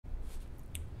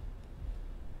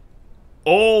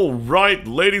Alright,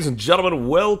 ladies and gentlemen,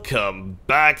 welcome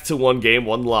back to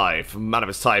 1Game1Life. My name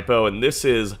is Typo, and this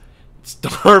is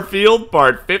Starfield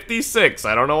Part 56.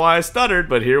 I don't know why I stuttered,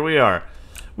 but here we are.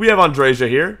 We have Andreja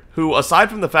here, who,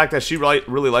 aside from the fact that she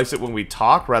really likes it when we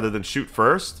talk rather than shoot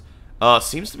first,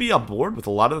 seems to be on board with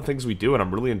a lot of the things we do, and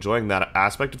I'm really enjoying that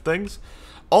aspect of things.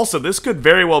 Also, this could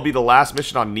very well be the last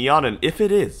mission on Neon, and if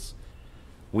it is,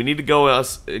 we need to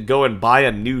go and buy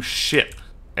a new ship.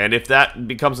 And if that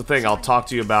becomes a thing, I'll talk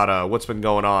to you about what's been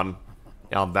going on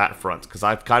that front, because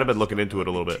I've kind of been looking into it a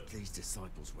little bit. These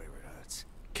disciples where it hurts.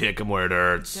 Kick him where it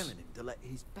hurts. Telling him to let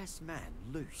his best man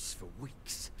loose for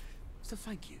weeks. So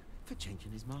thank you for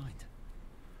changing his mind.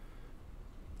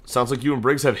 Sounds like you and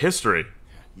Briggs have history.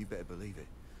 You better believe it.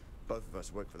 Both of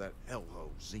us worked for that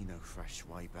hellhole Xenofresh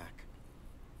way back.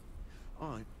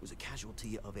 I was a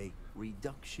casualty of a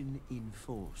reduction in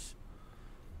force.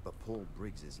 But Paul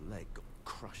Briggs's leg got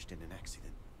crushed in an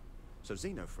accident. So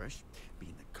Xenofresh,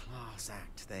 being the class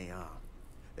act they are,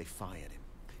 they fired him.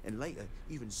 And later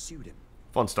even sued him.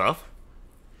 Fun stuff.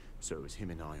 So it was him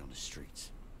and I on the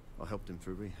streets. I helped him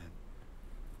through rehab.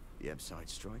 The Ebside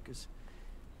strikers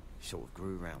sort of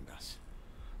grew around us.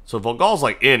 So Volgal's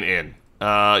like in.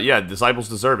 Yeah, disciples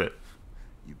deserve it.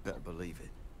 You better believe it.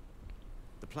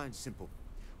 The plan's simple.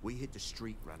 We hit the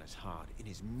street runners hard in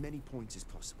as many points as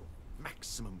possible.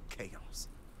 Maximum chaos.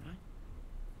 Right?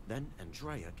 Then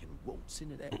Andrea can waltz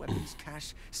into their weapons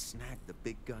cache, snag the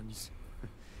big guns,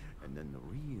 and then the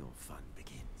real fun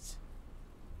begins.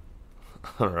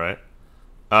 Alright.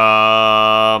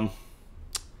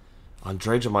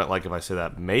 Andreja might like if I say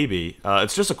that. Maybe.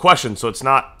 It's just a question, so it's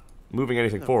not moving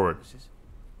anything forward. Promises.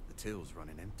 The till's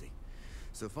running empty.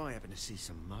 So if I happen to see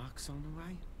some marks on the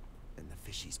way, then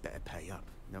the fishies better pay up.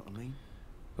 Know what I mean?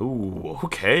 Ooh,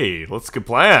 okay. Let's get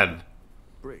plan.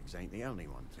 Briggs ain't the only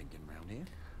one thinking round here.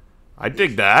 I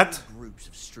dig that. Groups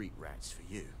of street rats for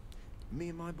you. Me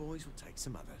and my boys will take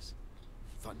some others.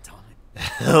 Fun time.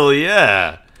 Hell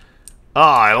yeah.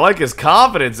 Ah, I like his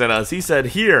confidence in us. He said,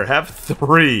 here, have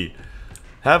 3.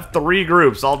 Have 3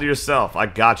 groups all to yourself. I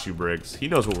got you, Briggs. He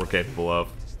knows what we're capable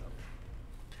of.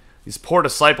 These poor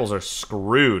disciples are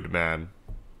screwed, man.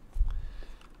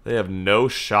 They have no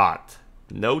shot.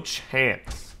 No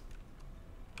chance.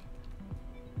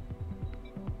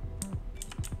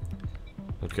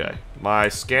 Okay. My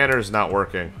scanner's not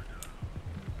working.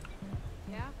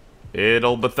 Yeah?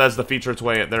 It'll Bethesda feature its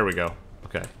way in. There we go.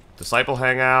 Okay. Disciple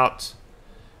hangout.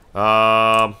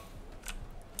 I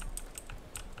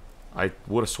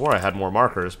would have swore I had more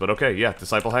markers, but okay, yeah,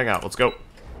 disciple hangout. Let's go.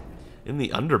 In the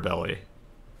underbelly.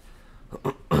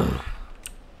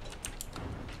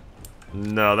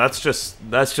 No, that's just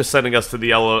sending us to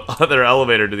the other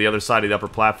elevator to the other side of the upper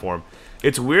platform.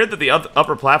 It's weird that the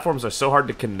upper platforms are so hard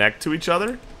to connect to each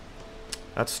other.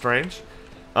 That's strange.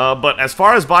 But as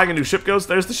far as buying a new ship goes,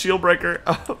 there's the shield breaker.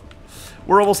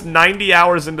 We're almost 90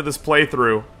 hours into this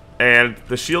playthrough, and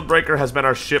the shield breaker has been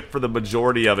our ship for the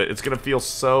majority of it. It's gonna feel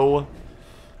so...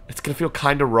 It's gonna feel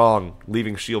kind of wrong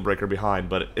leaving shield breaker behind,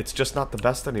 but it's just not the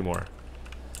best anymore.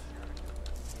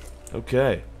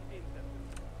 Okay.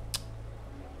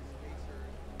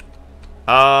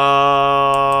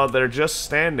 They're just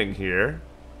standing here.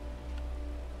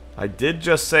 I did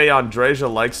just say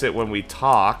Andreja likes it when we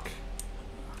talk.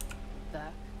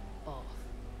 Back off.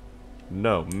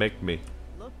 No, make me.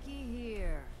 Looky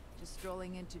here. Just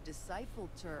strolling into disciple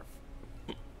turf.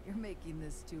 You're making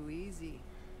this too easy.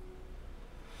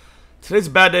 Today's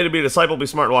a bad day to be a disciple. Be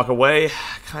smart and walk away.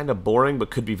 Kind of boring, but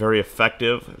could be very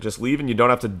effective. Just leave and you don't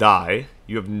have to die.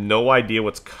 You have no idea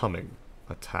what's coming.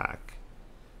 Attack.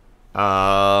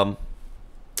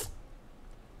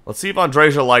 Let's see if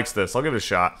Andreja likes this. I'll give it a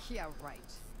shot. Yeah, right.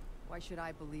 Why should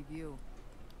I believe you?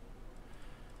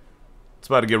 It's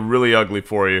about to get really ugly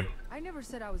for you. I never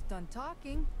said I was done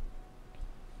talking.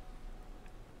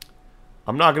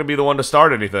 I'm not going to be the one to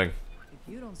start anything. If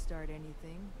you don't start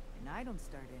anything, and I don't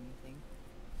start anything.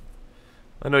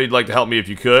 I know you'd like to help me if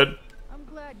you could. I'm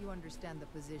glad you understand the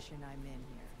position I'm in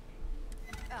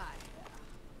here. Ah,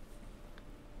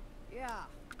 yeah. Yeah.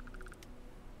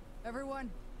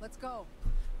 Everyone, let's go.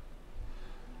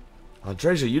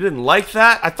 Andreja, you didn't like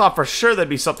that? I thought for sure that'd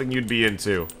be something you'd be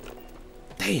into.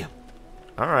 Damn.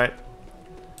 Alright.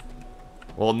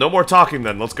 Well, no more talking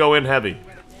then. Let's go in heavy.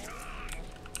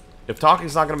 If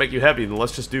talking's not going to make you heavy, then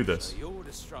let's just do this. You're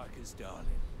the strikers, darling.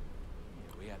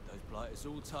 We had those blighters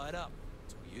all tied up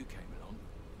until you came along.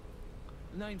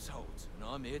 The name's Holt, and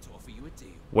I'm here to offer you a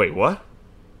deal. Wait, what?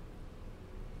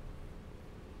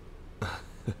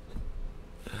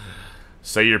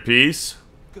 Say your piece.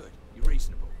 Good, you're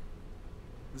reasonable.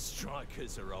 The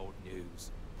strikers are old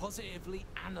news. Positively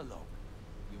analog.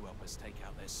 you help us take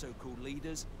out their so-called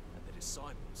leaders, and the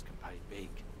disciples can pay big.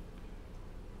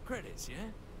 Credits,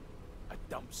 yeah? A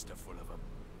dumpster full of them.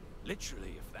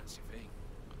 Literally, if that's your thing.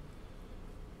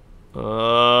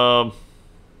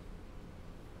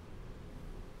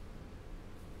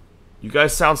 You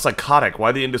guys sound psychotic.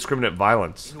 Why the indiscriminate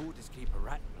violence? In order to keep a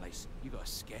rat in place, you gotta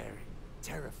scare it,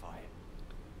 terrify it.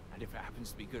 And if it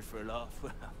happens to be good for a laugh,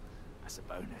 well, that's a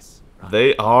bonus. Right?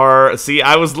 They are... See,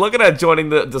 I was looking at joining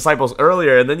the Disciples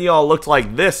earlier, and then you all looked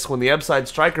like this when the Ebside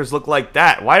Strikers look like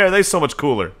that. Why are they so much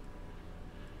cooler?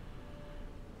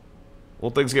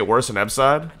 Will things get worse in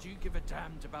Ebside? And you give a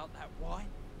damned about that why?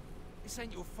 This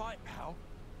ain't your fight, pal.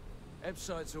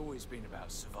 Ebside's always been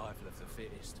about survival of the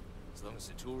fittest. As long as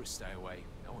the tourists stay away,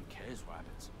 no one cares what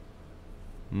happens.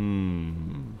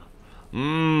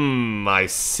 I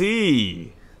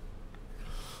see.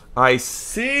 I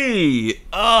see.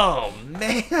 Oh,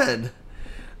 man.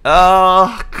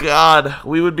 Oh, God.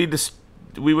 We would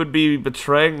be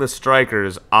betraying the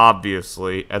Strikers,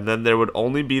 obviously, and then there would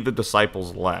only be the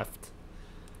Disciples left.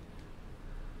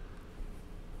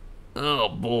 Oh,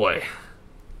 boy.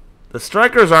 The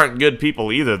Strikers aren't good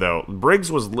people either, though.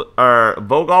 Briggs was,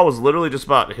 Vogel was literally just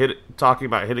talking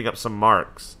about hitting up some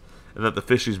marks, and that the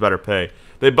fishies better pay.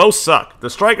 They both suck. The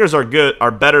Strikers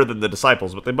are better than the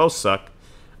Disciples, but they both suck.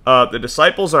 The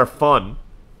Disciples are fun.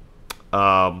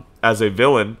 As a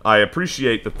villain, I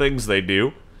appreciate the things they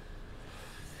do.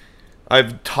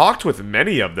 I've talked with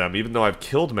many of them, even though I've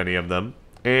killed many of them,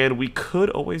 and we could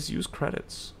always use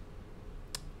credits.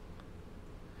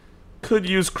 Could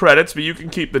use credits, but you can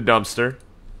keep the dumpster.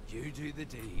 You do the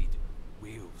deed,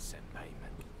 we'll send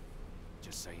payment.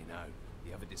 Just so you know,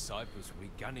 the other disciples will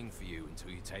be gunning for you until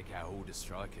you take out all the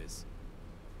Strikers.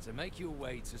 So make your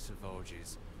way to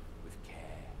Sauvagers with care.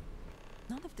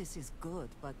 None of this is good,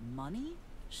 but money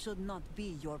should not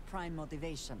be your prime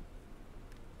motivation.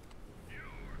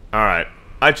 Alright,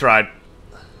 I tried.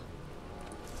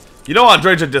 You know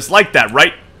Andreja disliked that,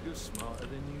 right? You're smarter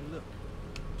than you look.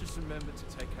 Just remember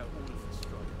to take out all of the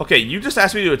Strikers. Okay, you just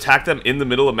asked me to attack them in the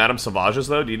middle of Madame Sauvage's,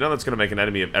 though? Do you know that's going to make an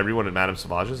enemy of everyone in Madame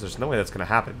Sauvage's? There's no way that's going to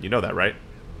happen. You know that, right?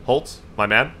 Holtz, my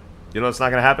man? You know that's not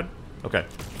going to happen? Okay.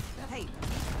 Hey,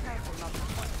 careful not to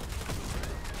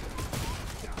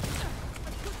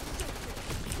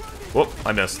Whoop,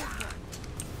 I missed.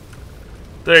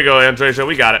 There you go, Andreja,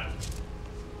 we got it.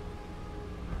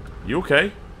 You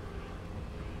okay?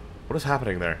 What is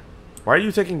happening there? Why are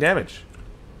you taking damage?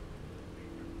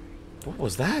 What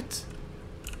was that?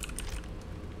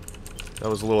 That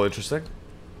was a little interesting.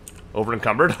 Over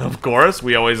encumbered, of course.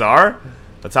 We always are.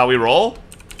 That's how we roll.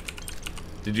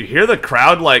 Did you hear the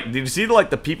crowd, like, did you see,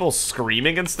 like, the people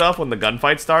screaming and stuff when the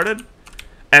gunfight started?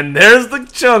 And there's the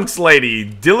Chunks lady,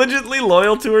 diligently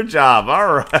loyal to her job.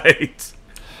 Alright.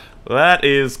 That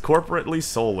is corporately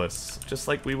soulless, just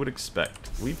like we would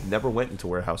expect. We've never went into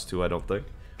Warehouse 2, I don't think.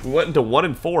 We went into 1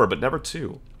 and 4, but never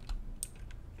 2.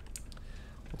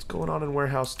 What's going on in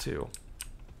Warehouse 2?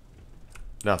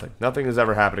 Nothing. Nothing is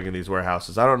ever happening in these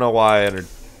warehouses. I don't know why I entered.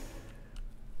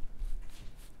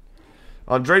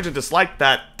 Andreja disliked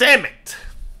that. Damn it!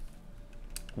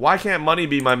 Why can't money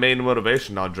be my main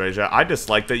motivation, Andreja? I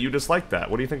dislike that you dislike that.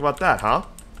 What do you think about that, huh?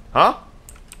 Huh?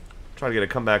 Try to get a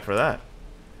comeback for that.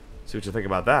 See what you think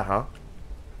about that, huh?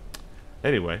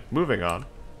 Anyway, moving on.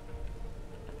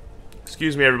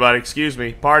 Excuse me, everybody. Excuse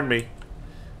me. Pardon me.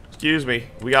 Excuse me.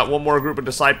 We got one more group of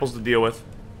disciples to deal with.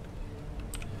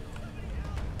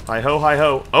 Hi-ho,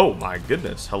 hi-ho. Oh, my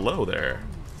goodness. Hello there.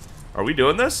 Are we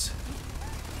doing this?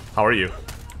 How are you?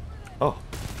 Oh,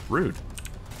 rude.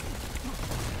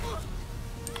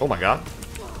 Oh, my God.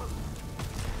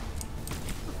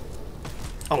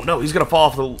 Oh, no. He's going to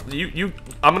fall off the...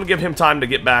 I'm going to give him time to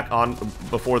get back on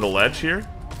before the ledge here.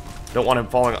 Don't want him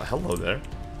falling... Hello there.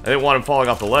 I didn't want him falling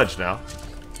off the ledge now.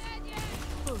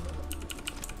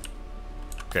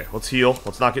 Okay, let's heal.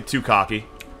 Let's not get too cocky.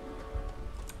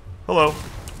 Hello.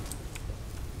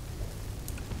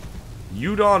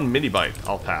 Udon Minibite.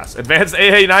 I'll pass. Advanced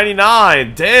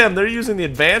AA99. Damn, they're using the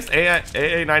advanced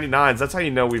AA99s. That's how you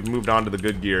know we've moved on to the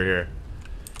good gear here.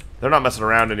 They're not messing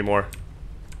around anymore.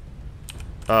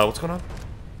 What's going on?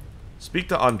 Speak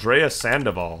to Andrea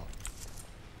Sandoval.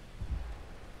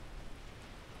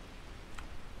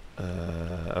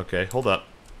 Okay, hold up.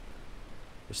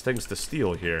 There's things to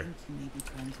steal here. I think you may be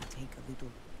trying to take a little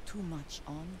too much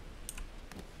on.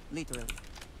 Literally.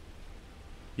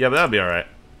 Yeah, but that'll be alright.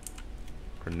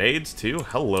 Grenades too?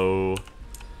 Hello.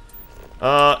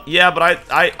 Yeah, but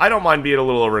I don't mind being a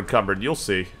little over encumbered. You'll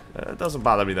see. It doesn't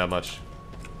bother me that much.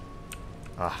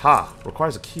 Aha.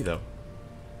 Requires a key though.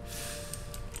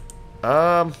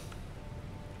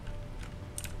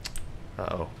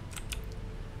 Uh-oh.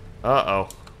 Uh-oh.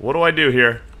 What do I do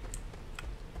here?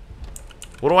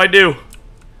 What do I do?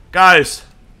 Guys,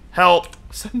 help.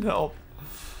 Send help.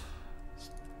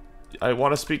 I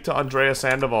want to speak to Andrea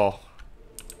Sandoval.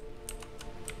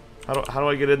 How do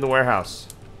I get in the warehouse?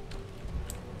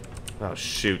 Oh,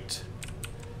 shoot.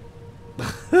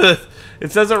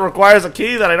 It says it requires a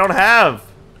key that I don't have.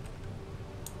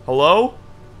 Hello?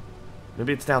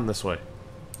 Maybe it's down this way.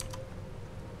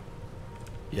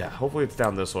 Yeah, hopefully it's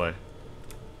down this way.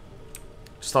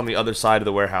 Just on the other side of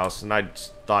the warehouse, and I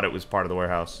just thought it was part of the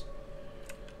warehouse.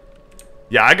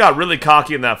 Yeah, I got really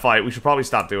cocky in that fight. We should probably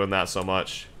stop doing that so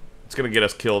much. It's gonna get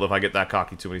us killed if I get that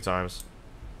cocky too many times.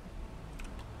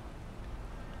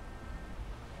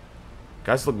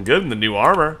 Guy's looking good in the new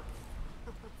armor.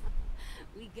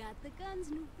 We got the guns,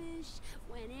 new fish.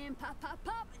 Went in, pop, pop,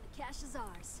 pop, and the cash is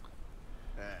ours.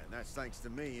 And that's thanks to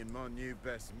me and my new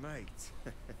best mate.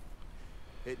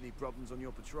 Hit any problems on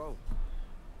your patrol?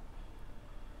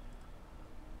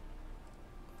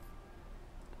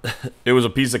 It was a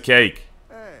piece of cake.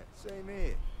 Same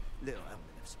here. Little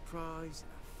element of surprise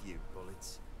and a few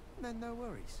bullets. And then no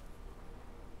worries.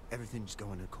 Everything's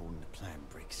going according to plan,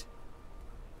 Briggs.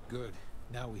 Good.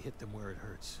 Now we hit them where it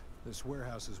hurts. This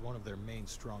warehouse is one of their main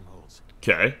strongholds.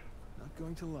 Okay. Not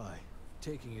going to lie.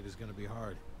 Taking it is going to be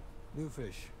hard. New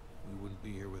fish, we wouldn't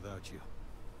be here without you.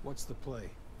 What's the play?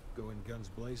 Go in guns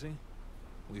blazing?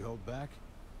 We hold back?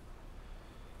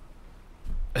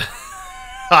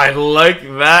 I like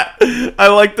that. I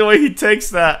like the way he takes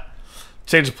that.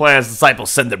 Change of plans.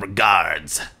 Disciples send their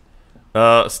regards.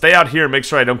 Stay out here and make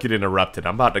sure I don't get interrupted.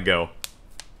 I'm about to go.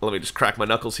 Let me just crack my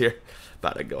knuckles here.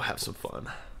 About to go have some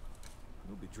fun.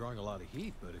 You'll be drawing a lot of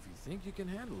heat, but if you think you can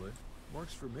handle it,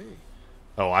 works for me.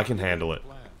 Oh, I can handle it.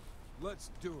 Plan.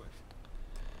 Let's do it.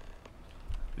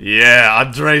 Yeah,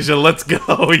 Andreja, let's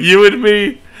go. You and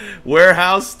me.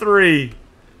 Warehouse 3.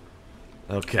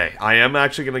 Okay, I am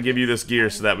actually going to give you this gear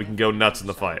so that we can go nuts in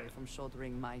the fight. From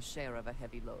shouldering my share of a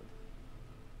heavy load.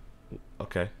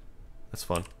 Okay, that's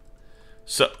fun.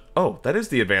 So, oh, that is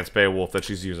the advanced Beowulf that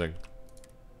she's using.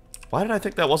 Why did I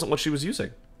think that wasn't what she was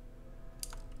using?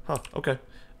 Huh, okay.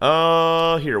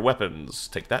 Here, weapons.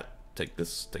 Take that, take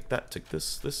this, take that, take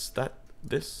this, that,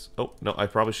 this. Oh, no, I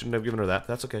probably shouldn't have given her that.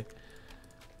 That's okay.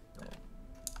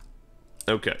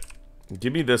 Okay.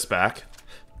 Give me this back.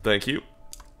 Thank you.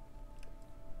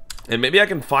 And maybe I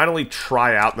can finally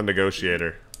try out the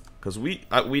negotiator. Because we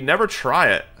never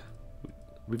try it.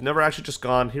 We've never actually just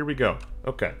gone, here we go.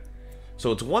 Okay.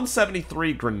 So it's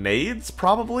 173 grenades,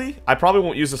 probably? I probably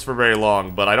won't use this for very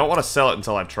long, but I don't want to sell it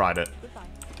until I've tried it.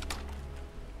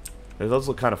 It does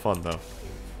look kind of fun, though.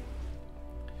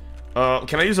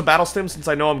 Can I use a battle stim since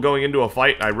I know I'm going into a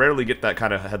fight? I rarely get that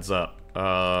kind of heads up.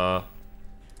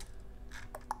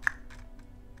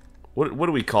 What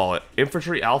do we call it?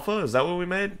 Infantry Alpha? Is that what we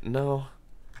made? No.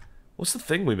 What's the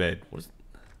thing we made?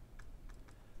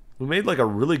 We made like a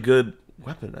really good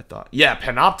weapon, I thought. Yeah,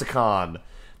 Panopticon.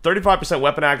 35%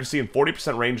 weapon accuracy and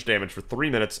 40% range damage for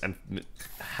 3 minutes and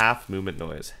half movement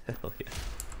noise. Hell yeah.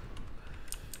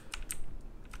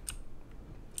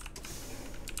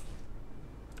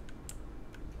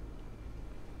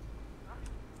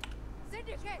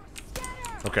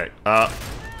 Okay,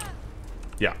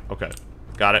 yeah, okay.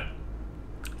 Got it.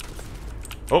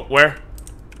 Oh, where?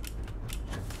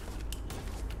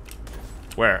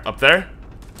 Where? Up there?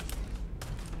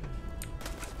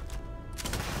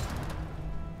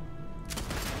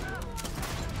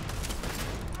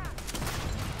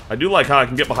 I do like how I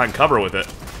can get behind cover with it.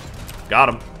 Got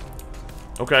him.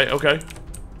 Okay, okay.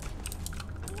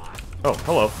 Oh,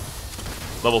 hello.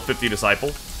 Level 50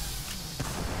 disciple.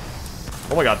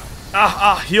 Oh my god.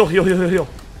 Heal, heal, heal, heal, heal.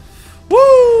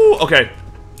 Woo! Okay.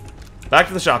 Back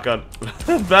to the shotgun.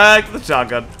 Back to the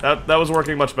shotgun. That was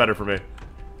working much better for me.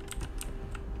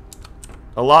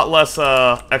 A lot less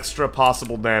extra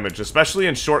possible damage, especially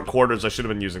in short quarters. I should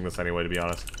have been using this anyway, to be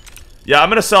honest. Yeah, I'm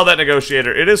gonna sell that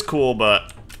negotiator. It is cool,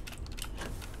 but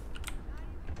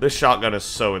this shotgun is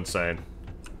so insane.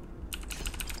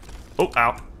 Oh,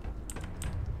 ow.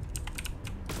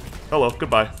 Hello,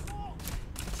 goodbye.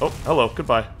 Oh, hello,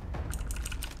 goodbye.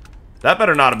 That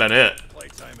better not have been it.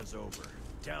 Playtime is over.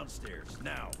 Downstairs,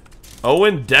 now.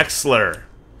 Owen Dexler.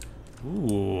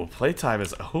 Ooh, playtime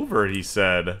is over, he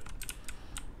said.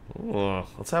 Ooh,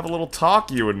 let's have a little talk,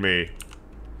 you and me.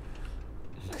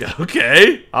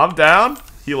 Okay, I'm down.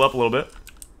 Heal up a little bit.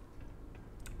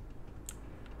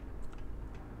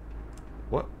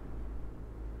 What?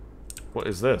 What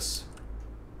is this?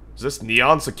 Is this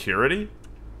Neon Security?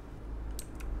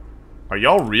 Are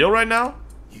y'all real right now?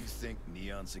 You think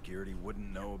Neon Security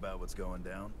wouldn't know about what's going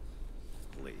down?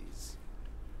 Please.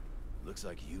 Looks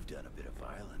like you've done a bit of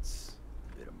violence,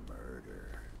 a bit of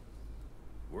murder.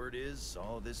 Word is,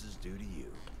 all this is due to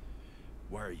you.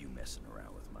 Why are you messing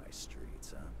around with my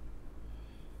streets, huh?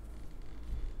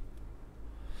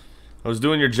 I was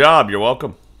doing your job. You're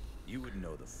welcome. You would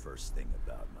know the first thing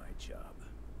about my job.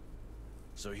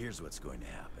 So here's what's going to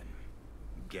happen.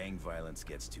 Gang violence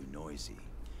gets too noisy.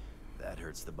 That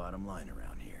hurts the bottom line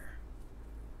around here.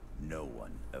 No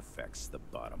one affects the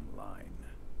bottom line.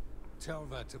 Tell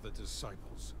that to the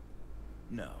disciples.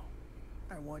 No.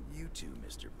 I want you to,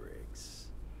 Mr. Briggs.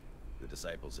 The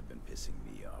disciples have been pissing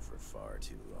me off for far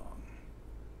too long.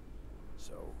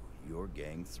 So, your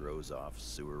gang throws off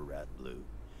sewer rat blue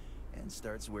and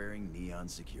starts wearing neon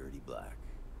security black.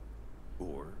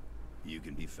 Or you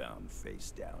can be found face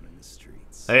down in the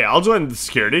streets. Hey, I'll join the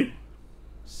security.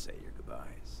 Say your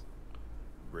goodbyes.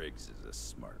 Briggs is a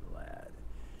smart lad.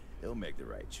 He'll make the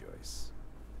right choice.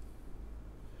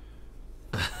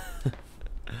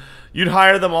 You'd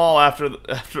hire them all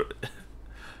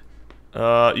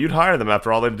you'd hire them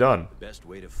after all they've done. The best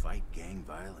way to fight gang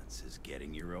violence is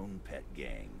getting your own pet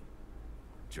gang.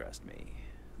 Trust me,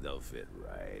 they'll fit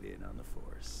right in on the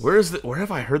force. Where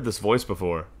have I heard this voice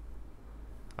before?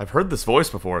 I've heard this voice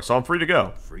before, so I'm free to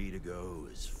go. Free to go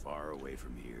as far away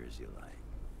from here as you like.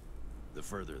 The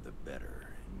further the better,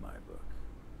 in my book.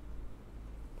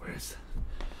 Where's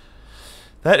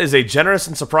that? Is a generous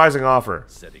and surprising offer.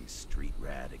 Setting street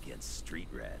rat against street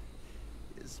rat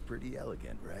is pretty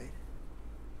elegant, right?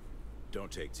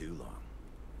 Don't take too long.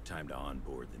 Time to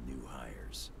onboard the new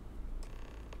hires.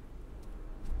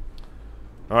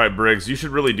 Alright, Briggs, you should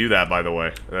really do that, by the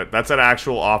way. That's an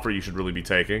actual offer you should really be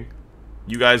taking.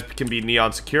 You guys can be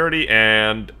Neon Security,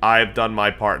 and I've done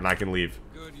my part, and I can leave.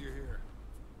 Good you're here.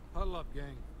 Huddle up,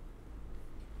 gang.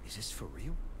 Is this for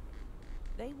real?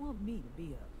 They want me to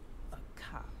be a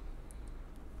cop.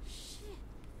 Shit.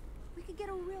 We could get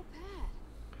a real pad.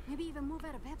 Maybe even move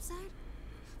out of Pepside.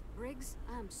 Briggs,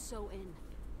 I'm so in.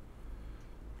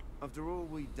 After all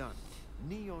we've done,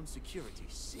 Neon Security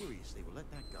seriously will let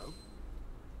that go?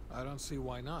 I don't see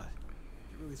why not.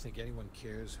 Do you really think anyone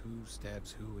cares who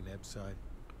stabs who in Ebside?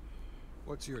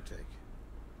 What's your take?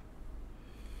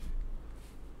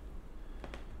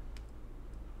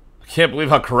 I can't believe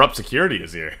how corrupt security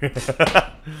is here. It's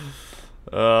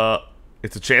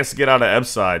a chance to get out of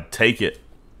Ebside. Take it.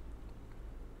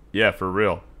 Yeah, for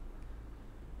real.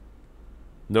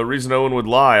 No reason Owen would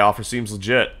lie. Offer seems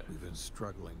legit. We've been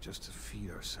struggling just to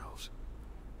feed ourselves.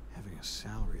 Having a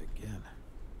salary again.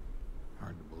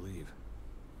 Hard to believe.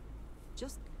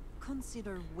 Just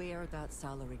consider where that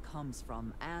salary comes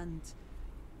from and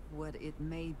what it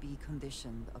may be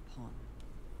conditioned upon.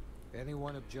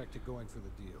 Anyone object to going for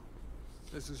the deal?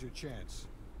 This is your chance.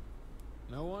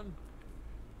 No one?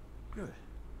 Good.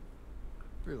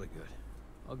 Really good.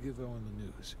 I'll give Owen the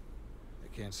news. I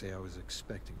can't say I was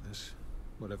expecting this.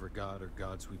 Whatever god or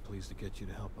gods we please to get you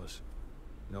to help us.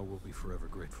 No, we'll be forever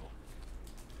grateful.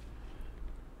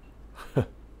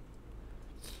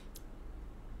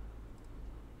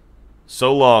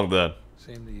 So long, then.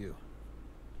 Same to you.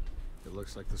 It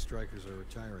looks like the strikers are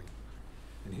retiring.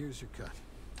 And here's your cut.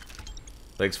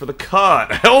 Thanks for the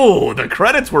cut. Oh, the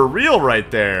credits were real right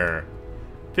there.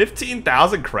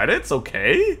 15,000 credits?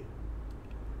 Okay.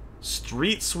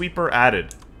 Street Sweeper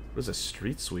added. What is a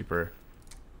Street Sweeper?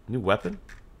 New weapon?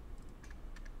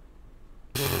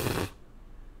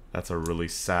 That's a really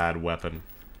sad weapon.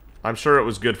 I'm sure it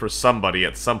was good for somebody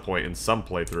at some point in some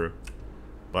playthrough.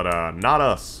 But, not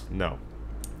us. No.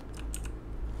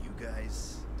 You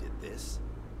guys did this?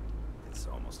 It's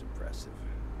almost impressive.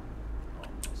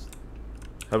 Almost.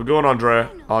 Have a good one,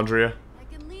 Andrea. I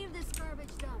can leave this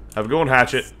garbage dump. Have a good one,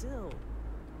 Hatchet. Still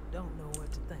don't know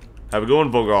what to think. Have a good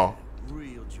one, Vogal.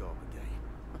 Real job again.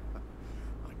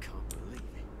 I can't believe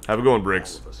it. Have a good one, All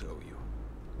Briggs. of us owe you.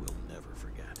 We'll never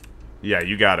forget. Yeah,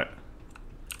 you got it.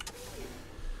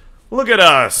 Look at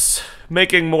us,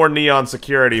 making more Neon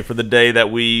Security for the day that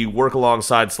we work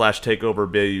alongside / take over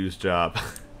Bayou's job.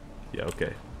 Yeah,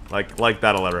 okay. Like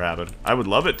that'll ever happen. I would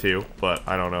love it to, but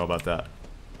I don't know about that.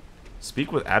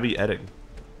 Speak with Abby Edding.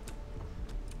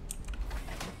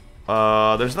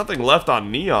 There's nothing left on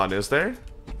Neon, is there?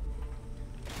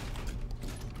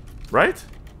 Right?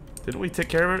 Didn't we take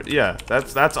care of it? Yeah,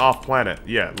 that's off planet.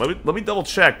 Yeah, let me double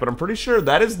check, but I'm pretty sure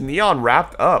that is Neon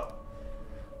wrapped up.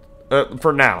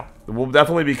 For now. We'll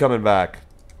definitely be coming back.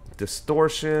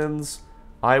 Distortions,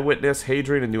 Eyewitness,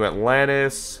 Hadrian and New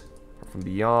Atlantis, From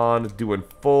Beyond, Doing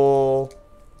Full.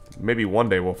 Maybe one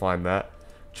day we'll find that.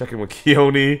 Checking with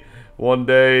Keone one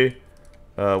day.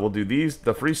 We'll do these.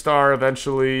 The Freestar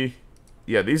eventually.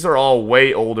 Yeah, these are all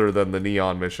way older than the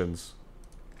Neon missions.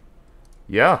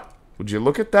 Yeah, Would you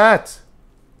look at that?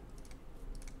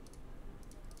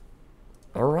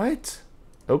 Alright.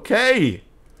 Okay.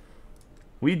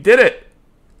 We did it.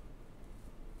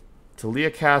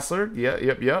 Talia Kassler.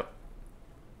 Yep.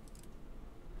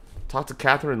 Talk to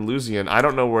Catherine Lusian. I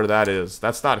don't know where that is.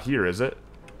 That's not here, is it?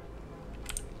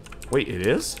 Wait, it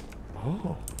is?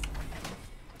 Oh.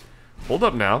 Hold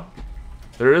up now.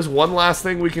 There is one last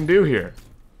thing we can do here.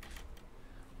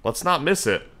 Let's not miss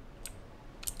it.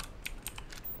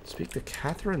 Speak to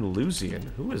Catherine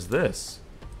Lusian. Who is this?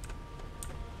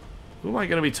 Who am I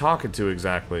going to be talking to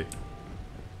exactly?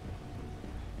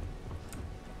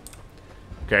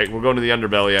 Okay, we're going to the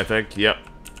underbelly, I think. Yep.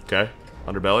 Okay.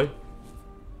 Underbelly.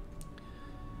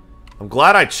 I'm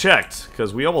glad I checked,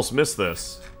 because we almost missed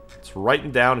this. It's writing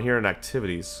down here in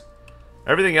activities.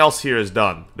 Everything else here is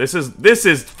done. This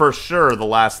is for sure the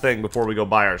last thing before we go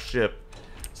buy our ship.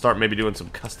 Start maybe doing some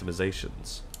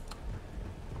customizations.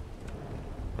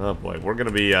 Oh boy, we're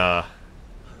gonna be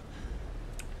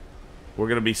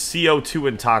CO2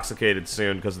 intoxicated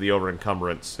soon because of the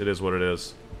over-encumbrance. It is what it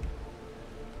is.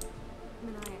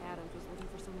 Manaya Adams was looking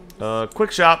for someone to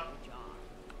Quick shop.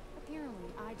 Apparently,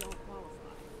 I don't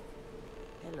qualify.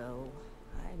 Hello.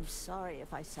 I'm sorry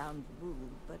if I sound rude,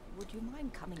 but would you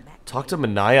mind coming back? Talk to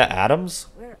Manaya Adams?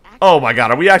 We're Oh my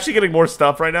god, are we actually getting more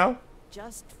stuff right now?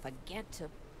 Just forget to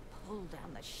pull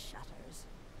down the shutters.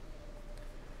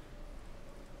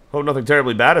 Hope nothing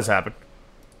terribly bad has happened.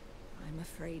 I'm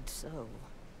afraid so,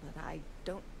 but I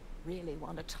don't really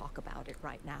want to talk about it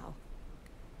right now.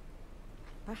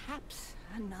 Perhaps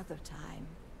another time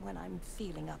when I'm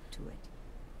feeling up to it.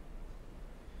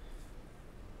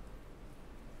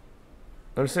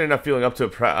 I understand you're not feeling up to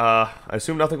it. I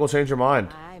assume nothing will change your mind.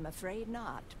 I'm afraid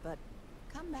not, but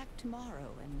come back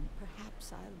tomorrow and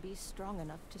perhaps I'll be strong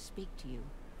enough to speak to you.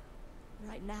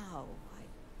 Right now,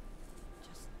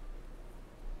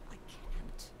 I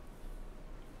can't.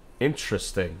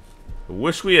 Interesting. I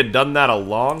wish we had done that a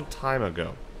long time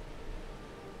ago.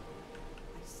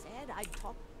 I said I'd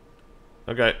talk.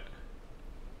 Okay.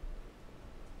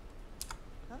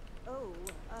 Huh? Oh,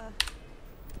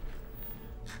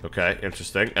 Okay,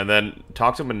 interesting. And then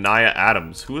talk to Manaya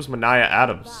Adams. Who is Manaya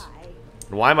Adams? bye.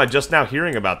 And why am I just now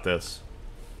hearing about this?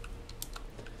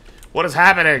 What is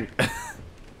happening?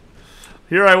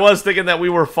 Here I was thinking that we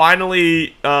were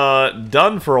finally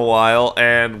done for a while,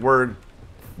 and we're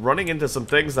running into some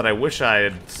things that I wish I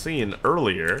had seen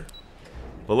earlier.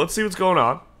 But let's see what's going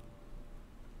on.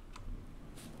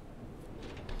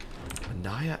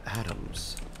 Manaya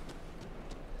Adams.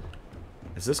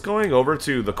 Is this going over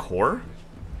to the core?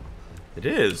 It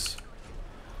is.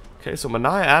 Okay, so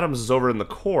Manaya Adams is over in the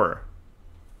core.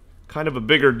 Kind of a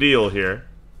bigger deal here.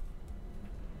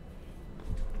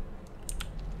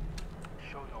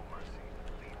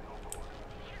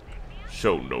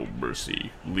 Show no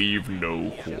mercy, leave no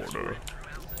corner.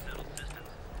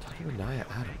 Talking to Manaya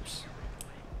Adams.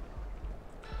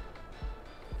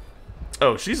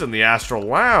 Oh, she's in the Astral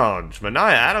Lounge.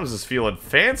 Manaya Adams is feeling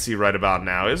fancy right about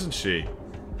now, isn't she?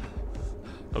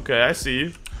 Okay, I see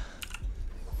you.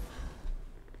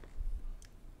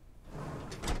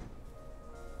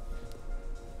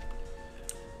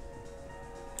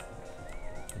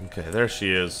 Okay, there she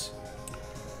is.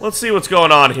 Let's see what's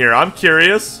going on here. I'm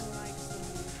curious.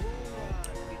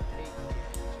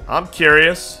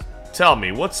 Tell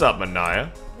me, what's up, Manaya?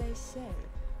 They say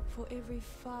for every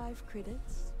 5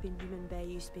 credits Benjamin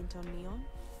Bayou spent on Neon,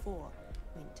 4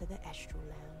 went to the Astral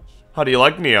Lounge. How do you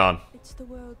like Neon? It's the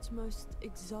world's most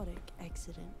exotic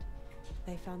accident.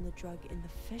 They found the drug in the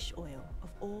fish oil of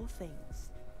all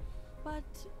things. But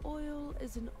oil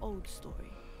is an old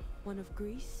story, one of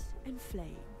grease and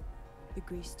flame. The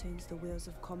grease turns the wheels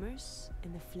of commerce,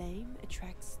 and the flame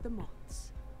attracts the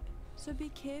moths. So be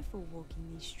careful walking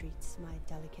these streets, my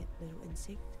delicate little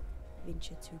insect.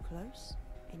 Venture too close,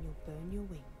 and you'll burn your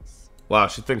wings. Wow,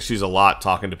 she thinks she's a lot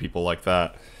talking to people like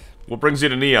that. What brings you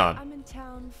to Neon? I'm in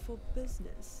town for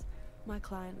business. My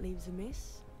client leaves a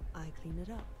mess, I clean it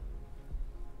up.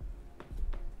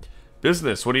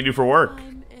 Business, what do you do for work?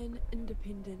 I'm an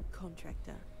independent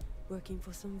contractor, working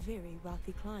for some very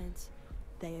wealthy clients.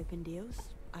 They open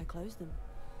deals, I close them.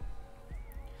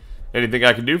 Anything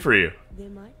I can do for you? There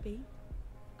might be.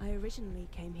 I originally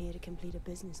came here to complete a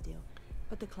business deal,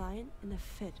 but the client, in a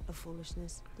fit of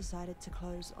foolishness, decided to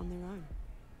close on their own.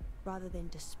 Rather than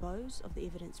dispose of the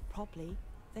evidence properly,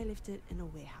 they left it in a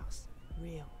warehouse.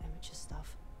 Real amateur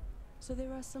stuff. So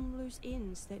there are some loose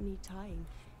ends that need tying,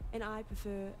 and I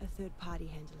prefer a third party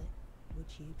handle it. Would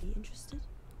you be interested?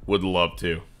 Would love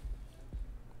to.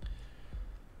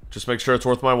 Just make sure it's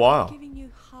worth my while. Giving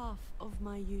you half of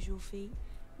my usual fee,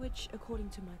 which, according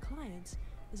to my clients,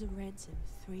 is a ransom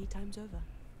 3 times over.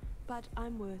 But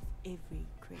I'm worth every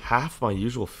credit. Half my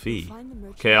usual fee. Find the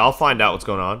Okay, I'll merchandise find out what's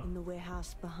going on. in the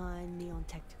warehouse behind Neon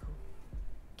Tactical.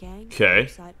 Gangs Okay.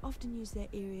 outside often use that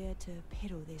area to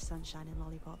peddle their sunshine and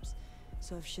lollipops.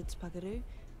 So if shit's puckaroo,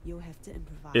 you'll have to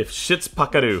improvise. If shit's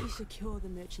Once puckaroo. you secure the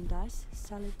merchandise,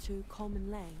 sell it to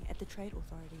Coleman Lang at the Trade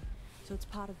Authority, so it's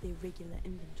part of their regular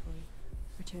inventory.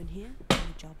 Return here, and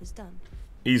the job is done.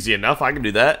 Easy enough, I can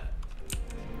do that.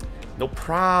 No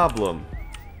problem.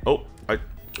 Oh, I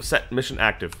set mission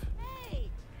active.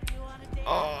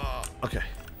 Oh, okay.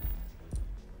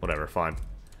 Whatever, fine.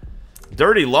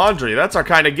 Dirty laundry, that's our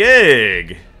kind of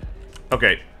gig.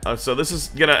 Okay, so this is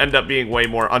gonna end up being way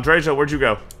more. Andreja, where'd you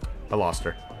go? I lost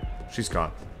her. She's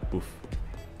gone. Oof.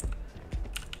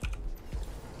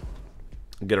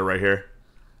 Get her right here.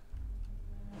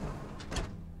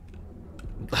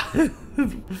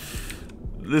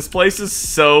 This place is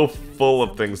so full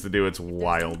of things to do, it's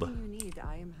wild. Anything you need,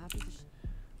 I am happy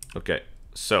to Okay,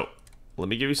 so let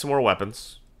me give you some more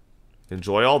weapons.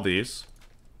 Enjoy all these.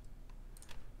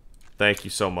 Thank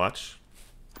you so much.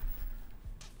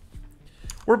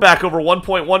 We're back over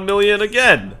 1.1 million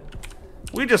again.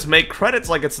 We just make credits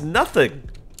like it's nothing.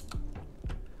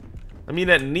 I mean,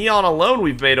 at Neon alone,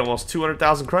 we've made almost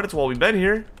 200,000 credits while we've been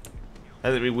here.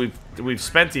 I mean, we've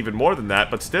spent even more than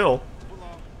that, but still.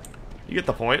 You get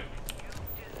the point.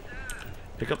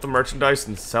 Pick up the merchandise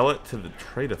and sell it to the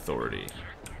Trade Authority.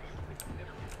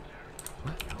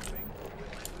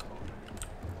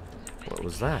 What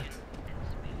was that?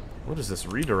 What is this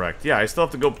redirect? Yeah, I still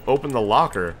have to go open the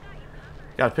locker.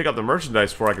 Gotta pick up the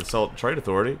merchandise before I can sell it to Trade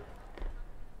Authority.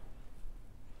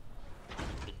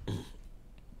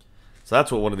 So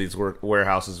that's what one of these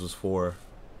warehouses was for.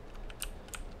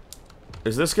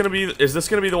 Is this gonna be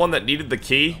the one that needed the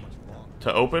key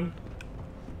to open?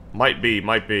 Might be,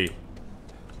 might be.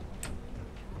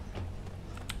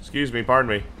 Excuse me, pardon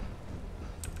me.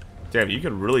 Damn, you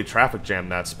could really traffic jam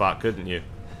that spot, couldn't you?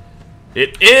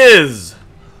 It is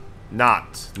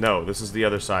not. No, this is the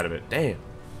other side of it. Damn.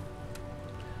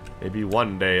 Maybe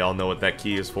one day I'll know what that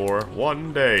key is for.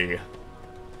 One day.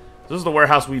 This is the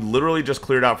warehouse we literally just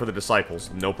cleared out for the disciples.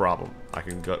 No problem. I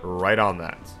can get right on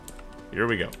that. Here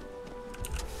we go.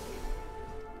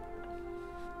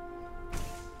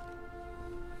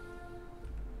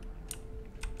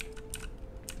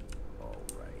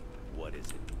 Alright, what is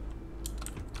it?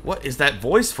 What is that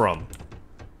voice from?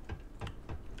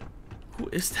 Who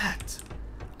is that?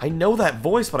 I know that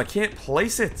voice, but I can't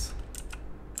place it.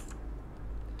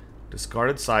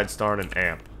 Discarded side star and an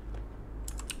amp.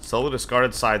 Sell the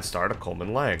discarded side star to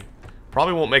Coleman Lang.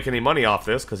 Probably won't make any money off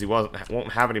this because he won't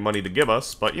have any money to give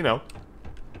us, but you know.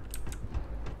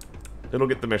 It'll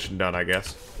get the mission done, I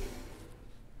guess.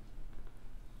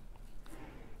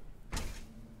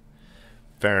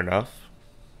 Fair enough.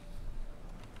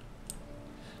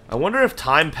 I wonder if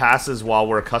time passes while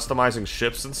we're customizing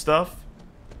ships and stuff.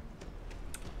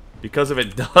 Because if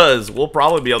it does, we'll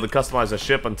probably be able to customize a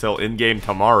ship until in-game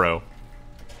tomorrow.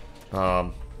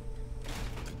 For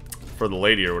the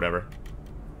lady or whatever.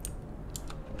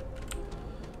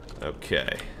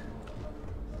 Okay.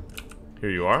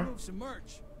 Here you are. Move some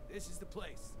merch. This is the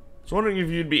place. I was wondering if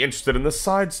you'd be interested in the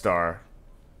side star.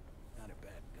 Not a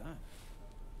bad gun.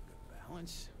 Good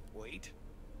balance. Weight.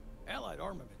 Allied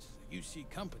Armaments is a UC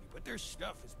company, but their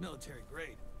stuff is military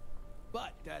grade.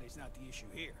 But that is not the issue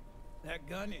here. That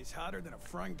gun is hotter than a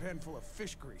frying pan full of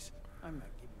fish grease. I'm not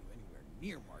giving you anywhere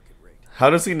near market rate. How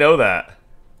does he know that?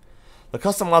 The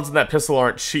custom mods in that pistol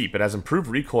aren't cheap. It has improved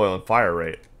recoil and fire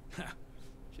rate. Should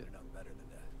have known better than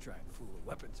to try and fool a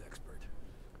weapons expert.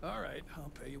 Alright, I'll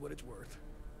pay you what it's worth.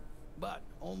 But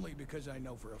only because I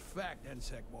know for a fact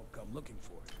NSEC won't come looking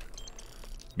for it.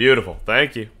 Beautiful.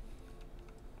 Thank you. If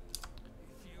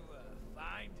you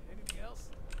find anything else,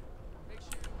 make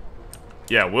sure.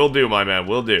 Yeah, will do, my man.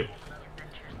 Will do.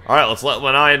 Alright, let's let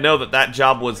Lanaya know that that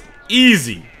job was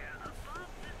easy.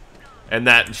 And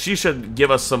that she should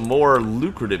give us some more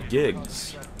lucrative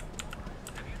gigs.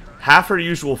 Half her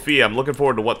usual fee. I'm looking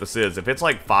forward to what this is. If it's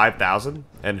like 5,000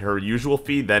 and her usual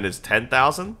fee then is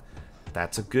 10,000,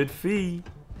 that's a good fee.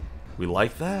 We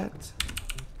like that.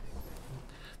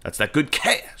 That's that good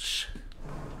cash.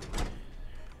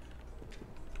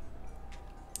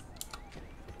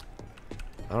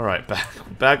 Alright,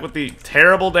 back with the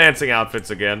terrible dancing outfits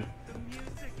again.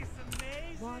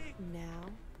 What now?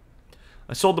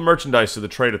 I sold the merchandise to the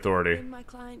Trade Authority. When my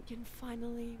client can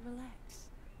finally relax.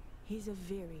 He's a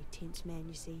very tense man,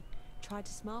 you see. Tried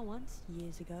to smile once,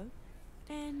 years ago,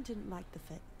 and didn't like the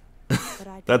fit. But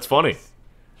I That's funny. digress.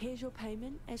 Here's your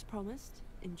payment, as promised.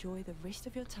 Enjoy the rest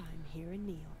of your time here in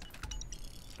Neon.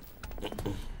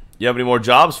 You have any more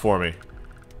jobs for me?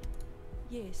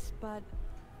 Yes, but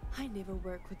I never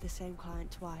work with the same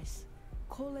client twice.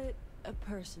 Call it a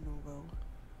personal role.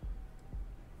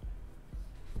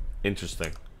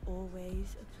 Interesting.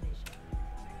 Always a pleasure.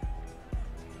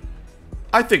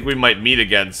 I think we might meet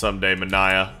again someday,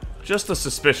 Manaya. Just a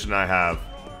suspicion I have.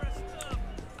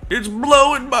 It's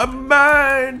blowing my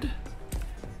mind.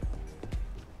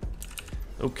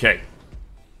 Okay.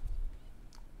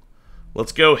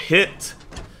 Let's go hit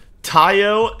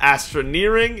Tayo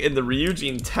Astroneering in the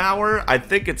Ryujin Tower. I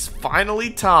think it's finally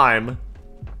time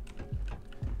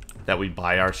that we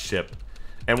buy our ship.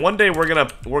 And one day we're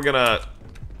gonna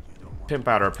pimp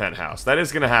out our penthouse. That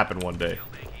is gonna happen one day.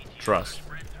 Trust.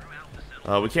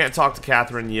 We can't talk to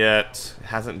Catherine yet. It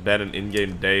hasn't been an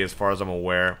in-game day as far as I'm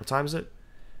aware. What time is it?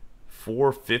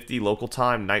 4:50 local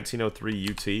time, 1903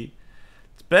 UT.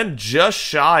 It's been just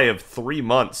shy of 3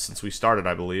 months since we started,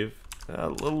 I believe. A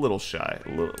little shy.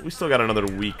 We still got another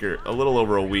week or a little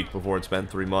over a week before it's been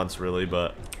 3 months, really.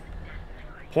 But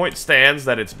point stands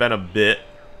that it's been a bit.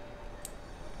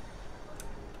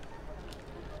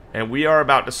 And we are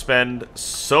about to spend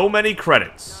so many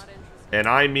credits. And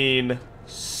I mean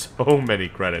so many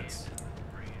credits.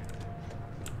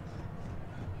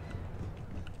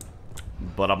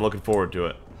 But I'm looking forward to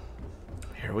it.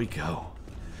 Here we go.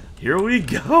 Here we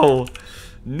go.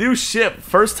 New ship.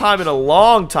 First time in a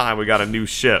long time we got a new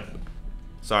ship.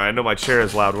 Sorry, I know my chair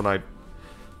is loud when I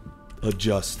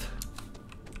adjust.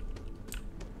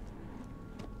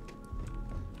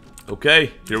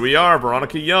 Okay, here we are,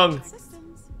 Veronica Young.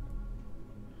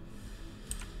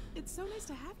 It's so nice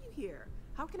to have you here.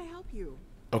 How can I help you?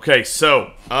 Okay,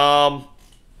 so, I'm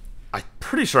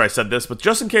pretty sure I said this, but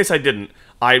just in case I didn't,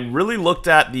 I really looked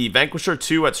at the Vanquisher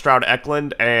 2 at Stroud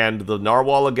Eklund and the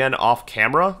Narwhal again off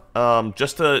camera,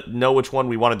 just to know which one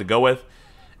we wanted to go with.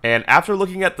 And after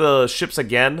looking at the ships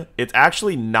again, it's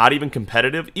actually not even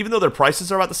competitive. Even though their prices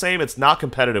are about the same, it's not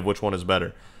competitive which one is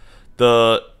better.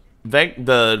 The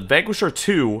Vanquisher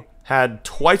 2 had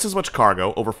twice as much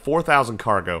cargo, over 4,000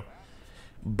 cargo.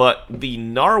 But the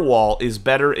Narwhal is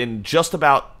better in just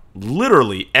about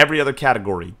literally every other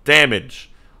category.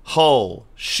 Damage, hull,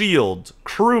 shield,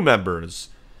 crew members.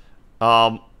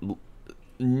 9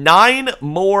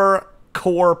 more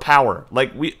core power.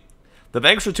 Like, the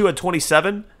Vanquisher 2 had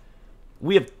 27.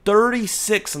 We have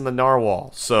 36 in the Narwhal.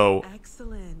 So,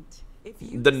 Excellent.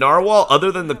 the Narwhal,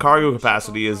 other than the cargo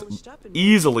capacity, is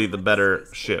easily the better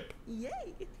ship. Yay!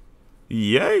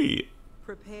 Yay!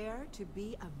 Prepare to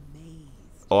be amazed.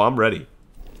 Oh, I'm ready.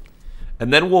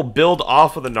 And then we'll build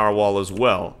off of the Narwhal as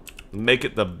well. Make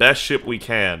it the best ship we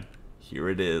can. Here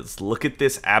it is. Look at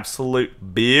this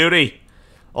absolute beauty.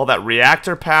 All that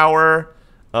reactor power.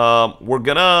 We're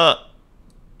gonna...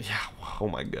 Yeah, oh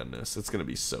my goodness. It's gonna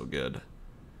be so good.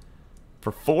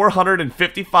 For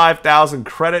 455,000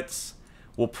 credits,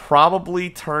 we'll probably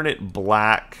turn it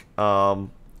black to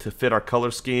fit our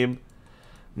color scheme.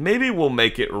 Maybe we'll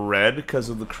make it red because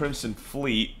of the Crimson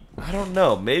Fleet. I don't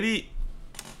know. Maybe...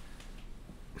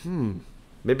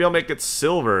 Maybe I'll make it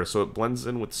silver so it blends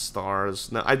in with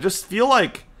stars. Now, I just feel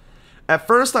like... At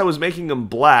first I was making them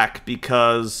black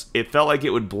because it felt like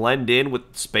it would blend in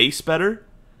with space better.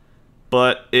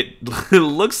 But it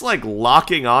looks like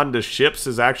locking onto ships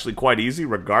is actually quite easy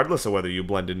regardless of whether you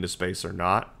blend into space or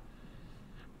not.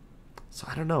 So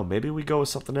I don't know. Maybe we go with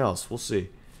something else. We'll see.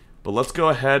 But let's go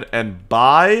ahead and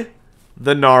buy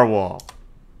the Narwhal.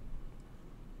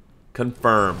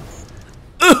 Confirm.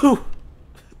 Ooh!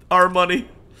 Our money.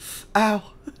 Ow.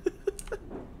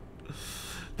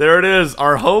 There it is.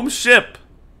 Our home ship.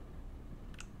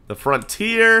 The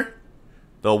Frontier.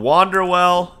 The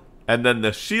Wanderwell. And then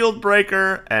the Shield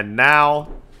Breaker. And now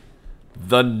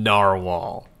the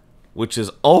Narwhal. Which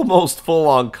is almost full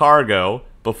on cargo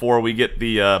before we get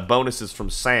the bonuses from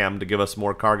Sam to give us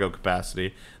more cargo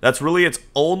capacity. That's really its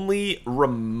only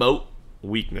remote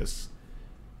weakness.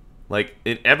 Like,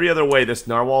 in every other way, this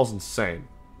Narwhal's insane.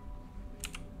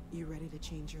 You ready to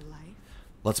change your life?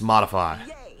 Let's modify.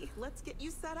 Yay! Let's get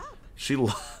you set up. She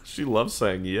loves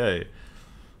saying yay.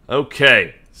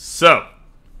 Okay, so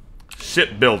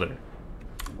shipbuilder.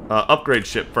 Upgrade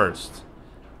ship first.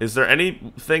 Is there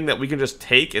anything that we can just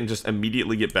take and just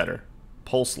immediately get better?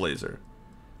 Pulse laser.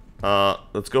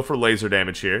 Let's go for laser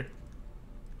damage here.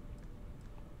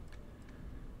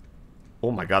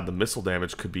 Oh my god, the missile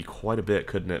damage could be quite a bit,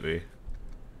 couldn't it be?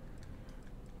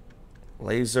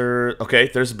 Laser. Okay,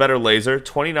 there's a better laser.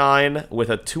 29 with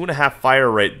a 2.5 fire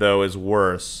rate, though, is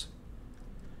worse.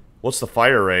 What's the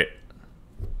fire rate?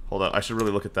 Hold on, I should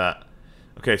really look at that.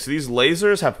 Okay, so these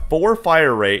lasers have 4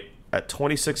 fire rate at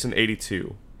 26 and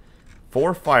 82.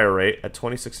 4 fire rate at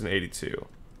 26 and 82.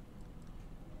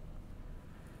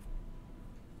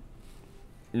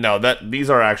 No, these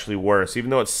are actually worse. Even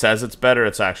though it says it's better,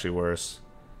 it's actually worse.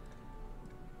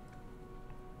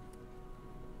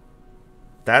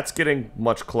 That's getting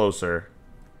much closer.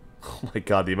 Oh my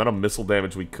god, the amount of missile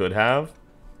damage we could have.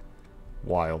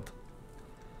 Wild.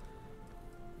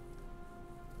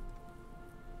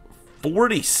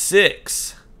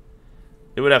 46.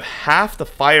 It would have half the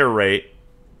fire rate,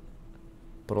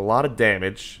 but a lot of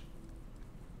damage.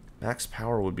 Max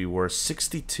power would be worse.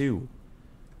 62.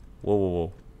 Whoa, whoa,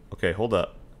 whoa. Okay, hold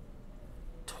up.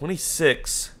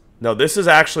 26. No, this is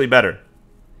actually better.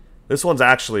 This one's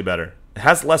actually better. It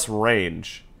has less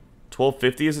range.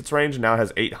 1250 is its range, now it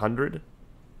has 800.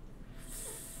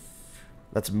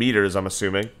 That's meters, I'm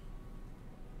assuming.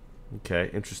 Okay,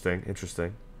 interesting,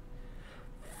 interesting.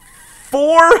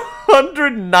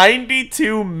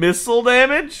 492 missile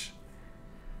damage?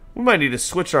 We might need to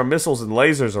switch our missiles and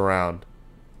lasers around.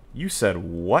 You said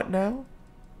what now?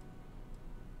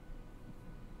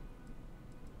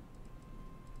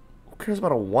 Who cares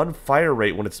about a 1 fire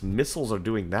rate when its missiles are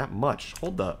doing that much?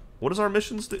 Hold up. What does our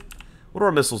missions do? What do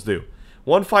our missiles do?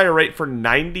 1 fire rate for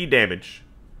 90 damage.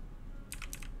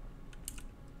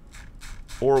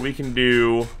 Or we can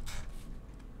do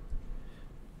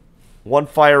 1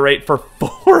 fire rate for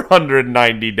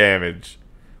 490 damage.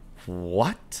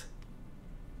 What?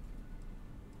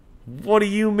 What do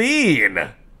you mean?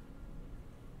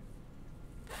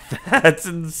 That's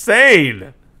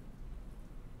insane.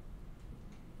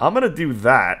 I'm gonna do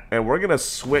that, and we're gonna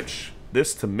switch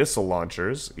this to missile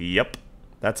launchers. Yep,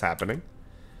 that's happening.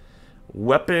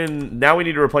 Weapon... Now we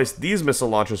need to replace these missile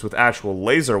launchers with actual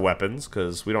laser weapons,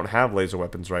 because we don't have laser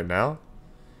weapons right now.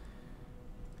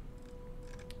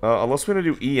 Unless we're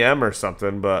gonna do EM or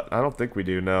something, but I don't think we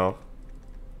do, no.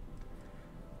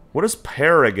 What is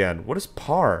PAR again? What is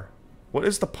PAR? What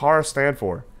does the PAR stand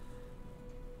for?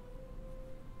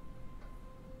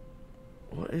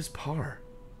 What is PAR?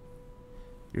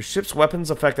 Your ship's weapons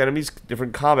affect enemies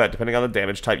different combat depending on the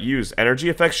damage type used. Energy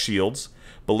affects shields,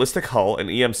 ballistic hull, and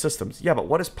EM systems. Yeah, but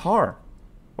what is PAR?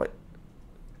 What?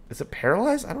 Is it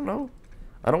paralyzed? I don't know.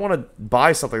 I don't want to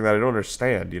buy something that I don't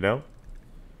understand, you know?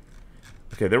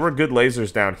 Okay, there were good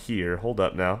lasers down here. Hold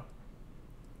up now.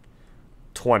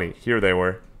 20. Here they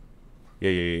were.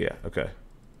 Yeah. Okay.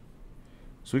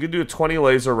 So we can do a 20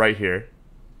 laser right here.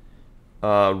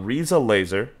 Riza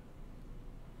laser.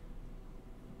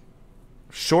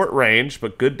 Short range,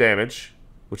 but good damage,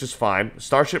 which is fine.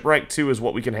 Starship rank 2 is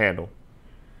what we can handle.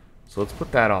 So let's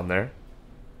put that on there.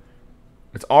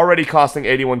 It's already costing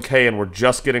 81k and we're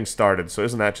just getting started, so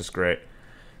isn't that just great?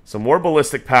 Some more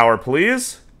ballistic power,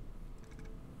 please.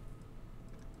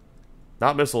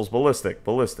 Not missiles, ballistic.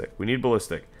 Ballistic. We need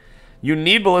ballistic. You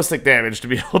need ballistic damage to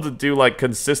be able to do, like,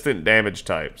 consistent damage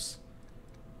types.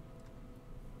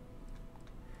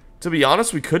 To be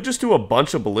honest, we could just do a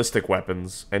bunch of ballistic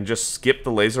weapons and just skip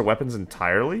the laser weapons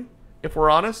entirely, if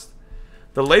we're honest.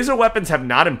 The laser weapons have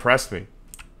not impressed me.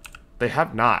 They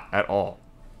have not at all.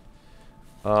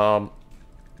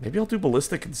 Maybe I'll do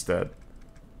ballistic instead.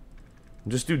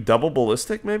 Just do double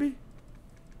ballistic, maybe?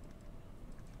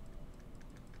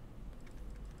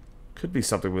 Could be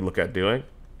something we look at doing.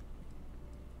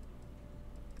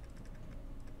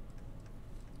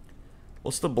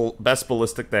 What's the best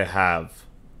ballistic they have?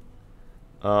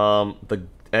 The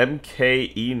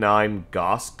MKE9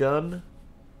 Gauss gun?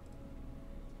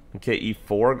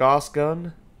 MKE4 Gauss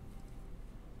gun?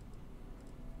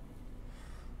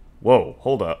 Whoa,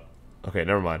 hold up. Okay,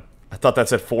 never mind. I thought that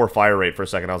said 4 fire rate for a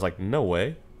second. I was like, no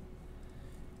way.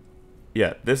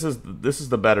 Yeah, this is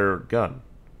the better gun.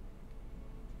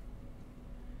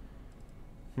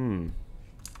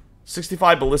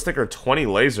 65 ballistic or 20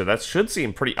 laser. That should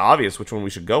seem pretty obvious which one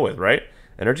we should go with, right?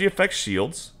 Energy affects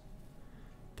shields.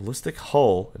 Ballistic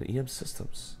hull and EM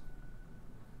systems.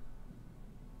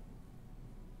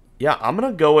 Yeah, I'm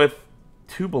gonna go with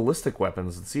 2 ballistic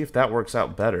weapons and see if that works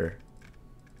out better.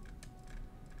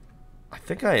 I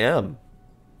think I am.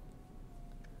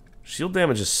 Shield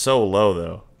damage is so low,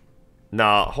 though.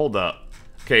 Nah, hold up.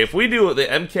 Okay, if we do the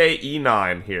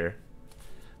MKE9 here,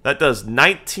 that does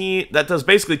 19... That does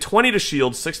basically 20 to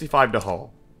shield, 65 to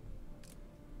hull.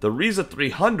 The Riza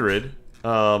 300...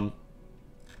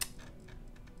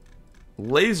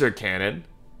 laser cannon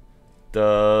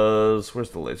does...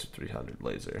 Where's the laser 300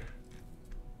 laser?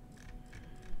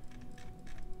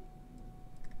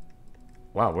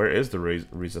 Wow, where is the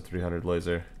Riza 300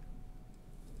 laser?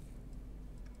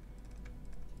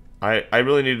 I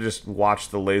really need to just watch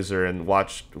the laser and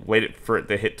wait for it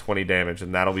to hit 20 damage,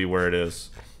 and that'll be where it is.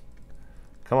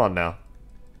 Come on now.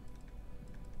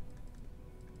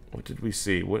 What did we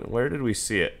see? Where did we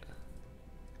see it?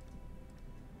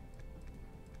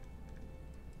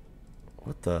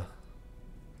 What the?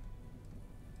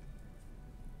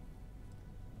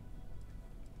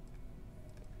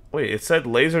 Wait, it said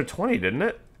laser 20, didn't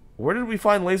it? Where did we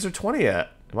find laser 20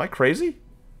 at? Am I crazy?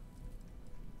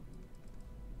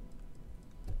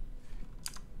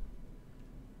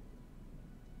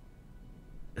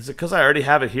 Is it because I already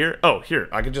have it here? Oh, here.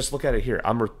 I can just look at it here.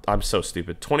 I'm so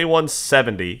stupid.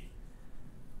 2170.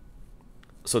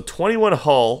 So 21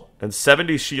 hull and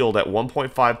 70 shield at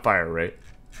 1.5 fire rate.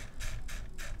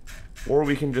 Or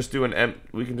we can just do an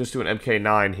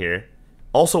MK9 here.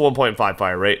 Also 1.5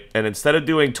 fire rate, and instead of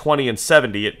doing 20 and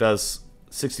 70, it does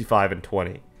 65 and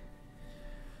 20.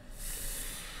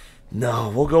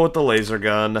 No, we'll go with the laser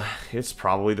gun. It's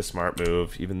probably the smart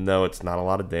move, even though it's not a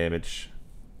lot of damage.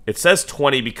 It says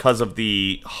 20 because of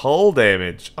the hull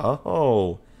damage.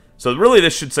 Oh. So really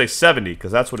this should say 70,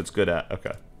 because that's what it's good at.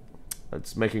 Okay.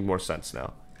 That's making more sense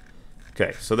now.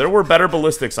 Okay, so there were better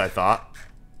ballistics, I thought.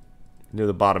 Near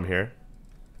the bottom here.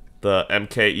 The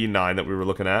MKE9 that we were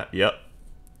looking at. Yep.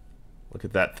 Look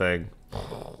at that thing.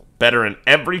 Better in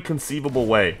every conceivable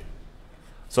way.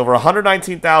 So for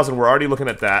 119,000, we're already looking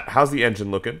at that. How's the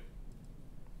engine looking?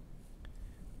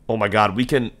 Oh my god, we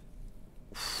can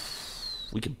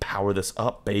power this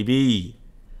up, baby.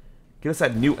 Get us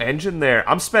that new engine there.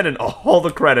 I'm spending all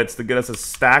the credits to get us as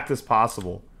stacked as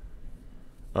possible.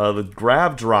 The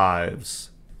grav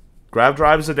drives. Grav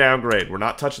drive is a downgrade. We're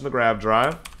not touching the grav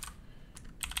drive.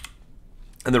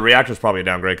 And the reactor is probably a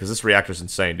downgrade because this reactor is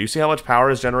insane. Do you see how much power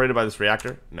is generated by this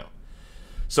reactor? No.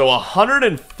 So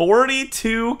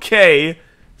 142K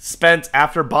spent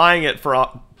after buying it for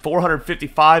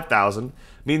 455,000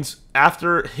 means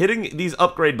after hitting these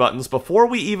upgrade buttons, before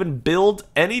we even build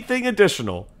anything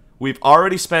additional, we've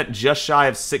already spent just shy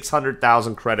of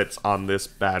 600,000 credits on this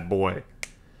bad boy.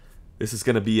 This is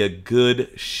going to be a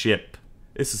good ship.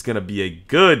 This is going to be a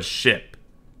good ship.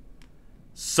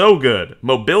 So good.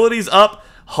 Mobility's up.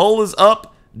 Hull is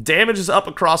up. Damage is up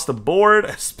across the board,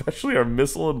 especially our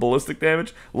missile and ballistic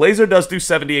damage. Laser does do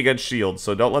 70 against shield,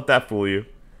 so don't let that fool you.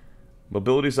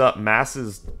 Mobility's up. Mass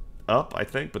is up, I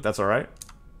think, but that's alright.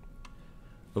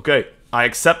 Okay, I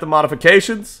accept the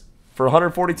modifications for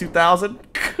 142,000.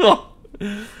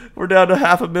 We're down to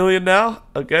 500,000 now.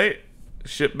 Okay,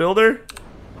 shipbuilder.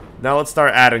 Now let's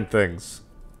start adding things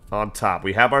on top.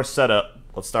 We have our setup.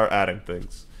 Let's start adding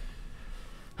things.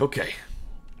 Okay.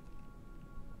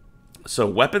 So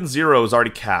weapon 0 is already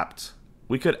capped.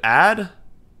 We could add...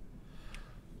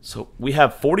 So we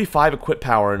have 45 equip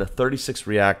power and a 36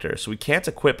 reactor. So we can't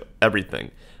equip everything.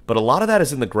 But a lot of that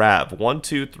is in the grav. 1,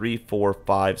 2, 3, 4,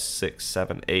 5, 6,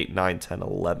 7, 8, 9, 10,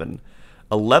 11.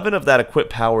 11 of that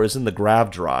equip power is in the grav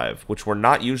drive, which we're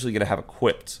not usually going to have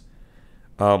equipped.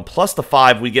 Plus the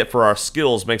 5 we get for our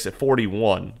skills makes it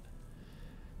 41.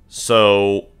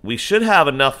 So we should have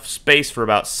enough space for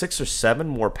about 6 or 7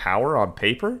 more power on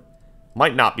paper.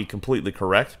 Might not be completely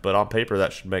correct, but on paper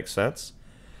that should make sense.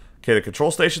 Okay, the control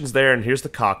station's there, and here's the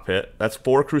cockpit. That's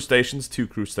 4 crew stations, 2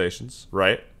 crew stations,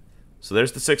 right? So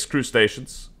there's the 6 crew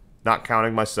stations, not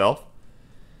counting myself.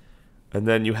 And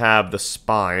then you have the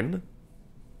spine.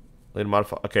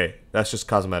 Okay, that's just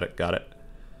cosmetic, got it.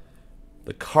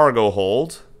 The cargo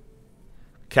hold.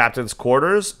 Captain's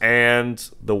quarters, and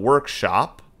the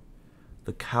workshop.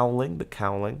 The cowling.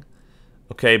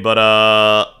 Okay, but,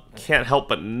 can't help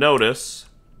but notice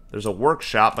there's a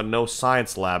workshop, but no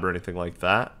science lab or anything like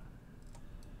that.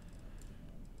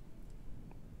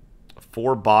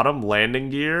 4 bottom landing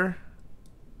gear.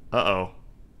 Uh-oh.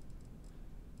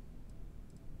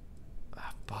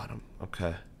 Bottom.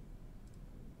 Okay.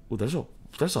 Ooh,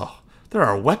 there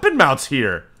are weapon mounts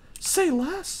here. Say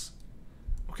less.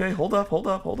 Okay, hold up.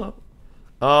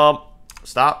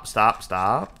 Stop.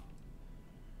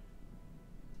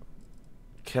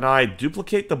 Can I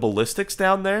duplicate the ballistics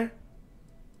down there?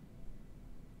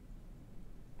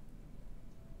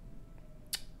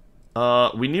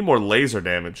 We need more laser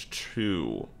damage,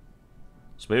 too.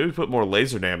 So maybe we put more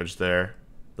laser damage there.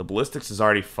 The ballistics is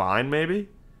already fine, maybe?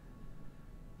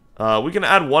 We can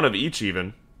add 1 of each,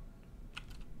 even.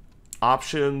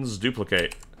 Options,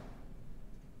 duplicate.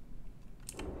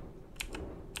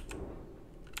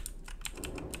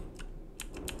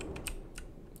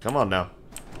 Come on now.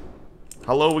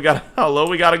 How low we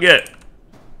gotta get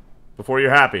before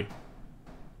you're happy?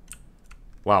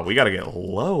 Wow, we gotta get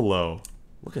low.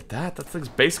 Look at that. That thing's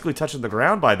basically touching the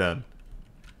ground by then.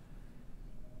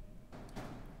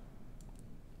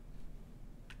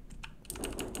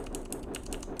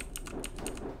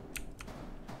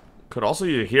 Could also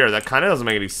use it here. That kind of doesn't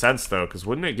make any sense, though, because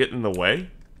wouldn't it get in the way?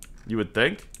 You would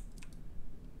think.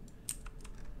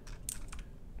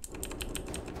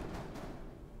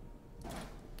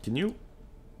 Can you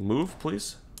move,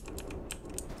 please?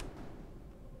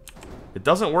 It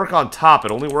doesn't work on top.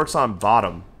 It only works on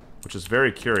bottom, which is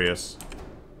very curious.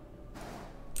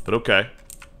 But okay.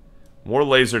 More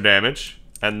laser damage.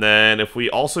 And then if we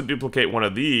also duplicate one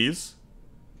of these,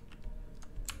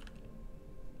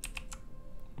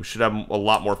 we should have a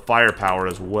lot more firepower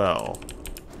as well.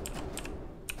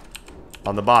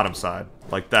 On the bottom side,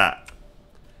 like that.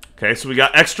 Okay, so we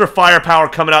got extra firepower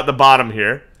coming out the bottom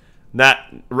here.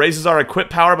 That raises our equip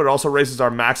power, but it also raises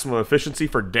our maximum efficiency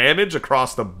for damage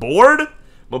across the board.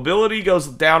 Mobility goes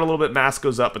down a little bit, mass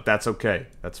goes up, but that's okay.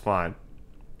 That's fine.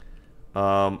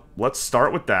 Let's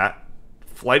start with that.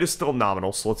 Flight is still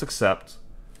nominal, so let's accept.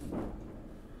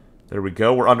 There we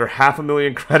go. We're under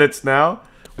 500,000 credits now.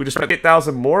 We just spent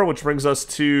 8,000 more, which brings us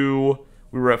to...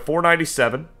 We were at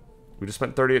 497. We just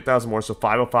spent 38,000 more, so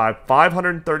 505.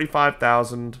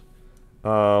 535,000...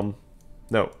 No.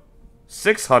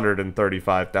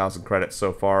 635,000 credits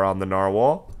so far on the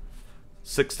narwhal.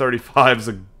 635 is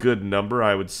a good number,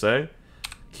 I would say.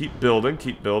 Keep building,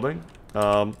 keep building.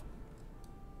 So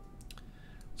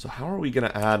how are we going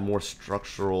to add more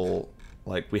structural...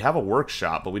 Like, we have a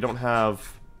workshop, but we don't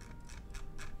have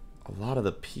a lot of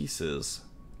the pieces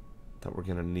that we're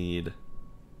going to need.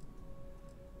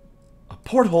 A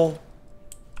porthole!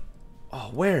 Oh,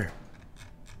 where?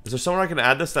 Is there somewhere I can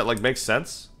add this that, like, makes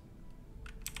sense?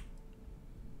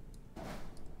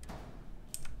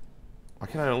 Why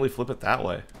can't I only flip it that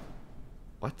way?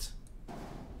 What?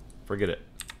 Forget it.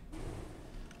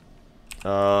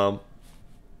 Oh,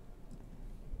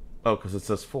 because it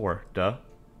says 4. Duh.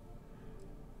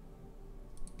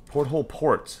 Porthole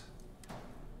port.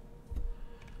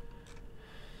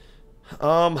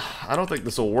 I don't think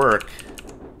this will work.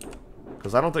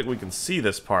 Because I don't think we can see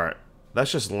this part.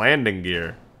 That's just landing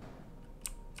gear.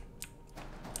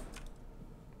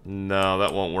 No,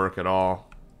 that won't work at all.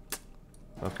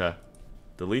 Okay.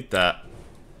 Delete that.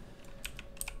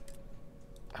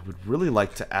 I would really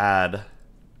like to add...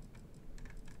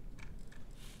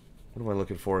 What am I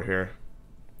looking for here?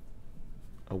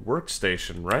 A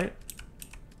workstation, right?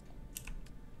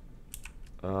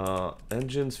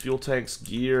 Engines, fuel tanks,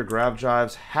 gear, grab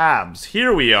drives, habs.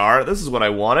 Here we are. This is what I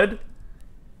wanted.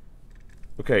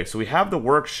 Okay, so we have the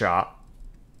workshop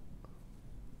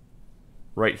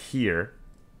right here.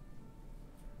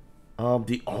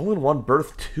 The all-in-one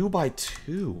berth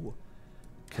 2x2.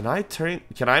 Can I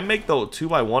make the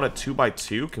 2x1 a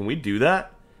 2x2? Can we do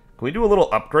that? Can we do a little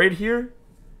upgrade here?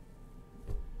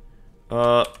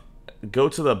 Go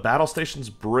to the battle stations,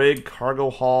 brig, cargo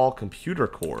hall, computer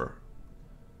core.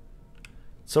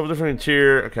 So different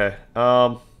interior. Okay.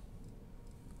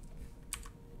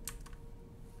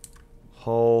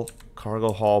 Hull,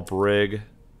 cargo hall, brig,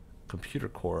 computer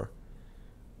core.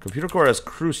 Computer core has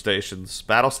crew stations,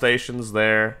 battle stations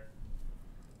there.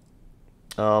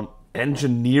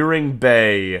 Engineering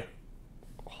bay.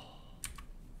 Oh,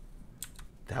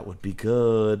 that would be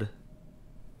good.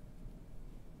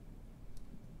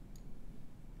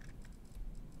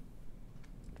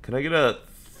 Can I get a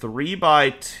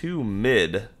 3x2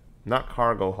 mid? Not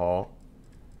cargo hall.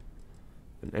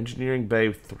 An engineering bay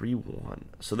 3-1.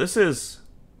 So this is...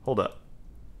 Hold up.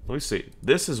 Let me see.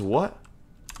 This is what?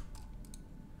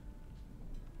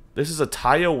 This is a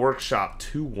Tayo Workshop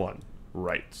 2-1.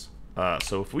 Right.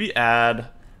 So if we add...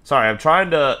 Sorry, I'm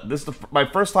trying to... This is my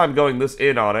first time going this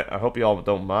in on it. I hope y'all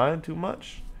don't mind too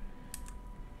much.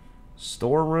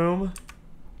 Storeroom.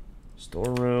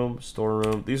 Storeroom.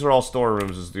 Storeroom. These are all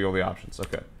storerooms is the only options.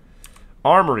 Okay.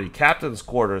 Armory, captain's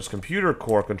quarters, computer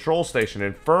core, control station,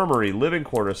 infirmary, living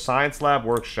quarters, science lab,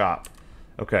 workshop.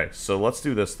 Okay, so let's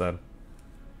do this then.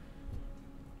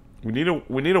 We need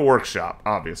a workshop,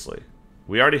 obviously.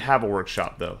 We already have a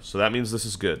workshop though, so that means this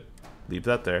is good. Leave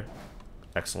that there.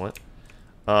 Excellent.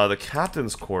 The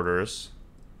captain's quarters.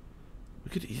 We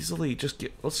could easily just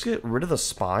get... Let's get rid of the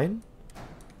spine.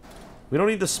 We don't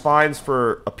need the spines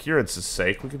for appearance's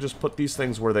sake. We can just put these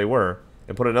things where they were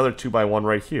and put another 2x1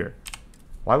 right here.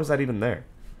 Why was that even there?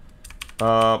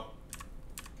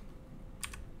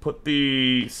 Put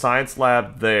the science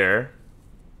lab there.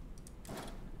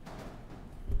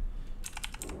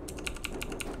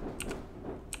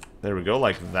 There we go,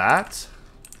 like that.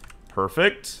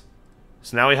 Perfect.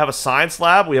 So now we have a science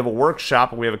lab, we have a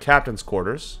workshop, and we have a captain's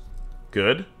quarters.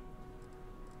 Good.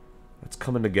 That's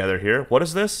coming together here. What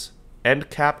is this?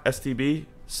 End cap, STB,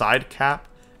 side cap.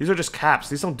 These are just caps.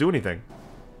 These don't do anything.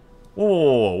 Whoa, whoa,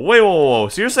 whoa, wait, whoa, whoa.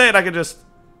 So you're saying I could just...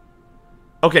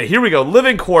 Okay, here we go.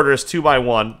 Living quarters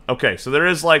 2x1. Okay, so there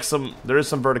is like some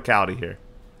verticality here.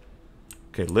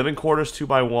 Okay, living quarters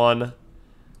 2x1.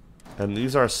 And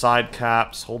these are side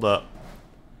caps. Hold up.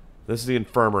 This is the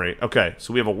infirmary. Okay,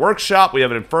 so we have a workshop, we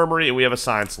have an infirmary, and we have a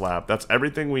science lab. That's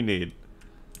everything we need.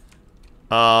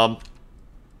 That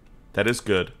is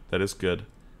good. That is good.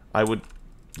 I would...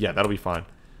 Yeah, that'll be fine.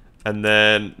 And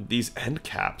then these end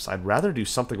caps. I'd rather do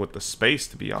something with the space,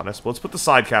 to be honest. But let's put the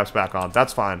side caps back on.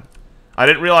 That's fine. I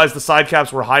didn't realize the side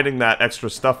caps were hiding that extra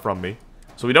stuff from me.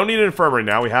 So we don't need an infirmary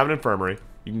now. We have an infirmary.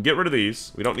 You can get rid of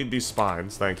these. We don't need these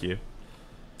spines. Thank you.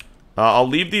 I'll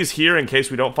leave these here in case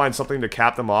we don't find something to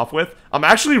cap them off with. I'm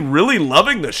actually really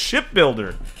loving the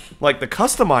shipbuilder. Like, the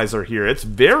customizer here. It's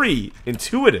very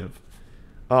intuitive.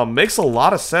 Makes a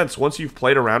lot of sense once you've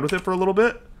played around with it for a little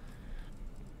bit.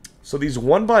 So these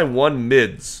 1x1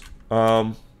 mids,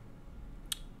 they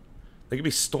could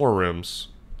be storerooms,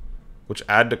 which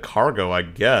add to cargo, I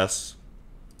guess.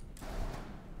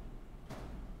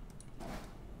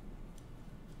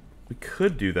 We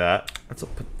could do that.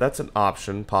 That's an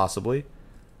option, possibly.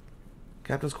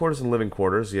 Captain's quarters and living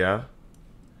quarters, yeah.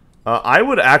 I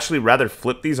would actually rather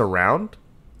flip these around,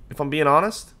 if I'm being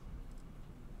honest.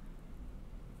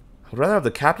 I'd rather have the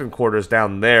captain quarters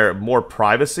down there, more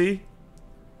privacy.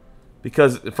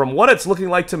 Because from what it's looking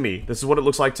like to me, this is what it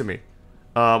looks like to me.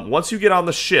 Once you get on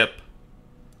the ship,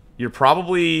 you're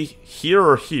probably here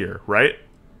or here, right?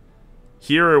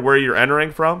 Here or where you're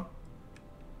entering from.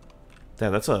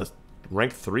 Damn, that's a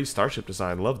rank 3 starship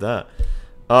design. Love that.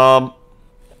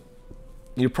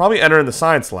 You probably enter in the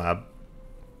science lab.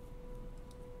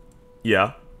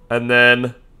 Yeah. And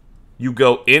then you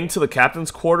go into the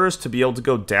captain's quarters to be able to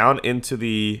go down into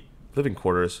the living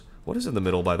quarters. What is in the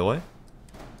middle, by the way?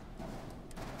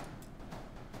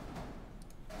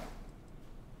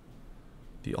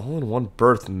 The all-in-one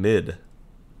berth mid.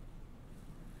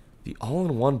 The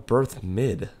all-in-one berth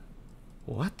mid.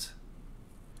 What?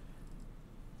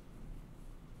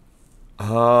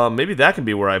 Maybe that can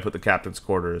be where I put the captain's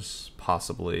quarters,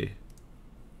 possibly.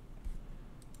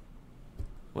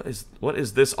 What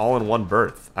is this all-in-one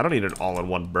berth? I don't need an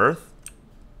all-in-one berth.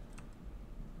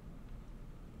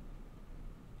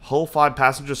 Hull 5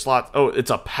 passenger slot. Oh, it's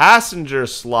a passenger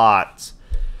slot.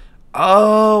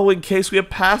 Oh, in case we have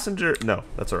passenger... No,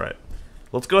 that's alright.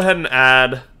 Let's go ahead and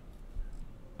add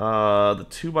the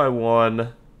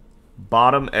 2x1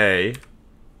 bottom A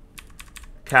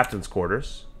captain's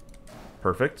quarters.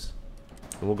 Perfect.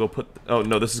 And we'll go put... Oh,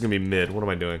 no, this is going to be mid. What am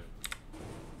I doing?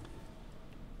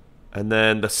 And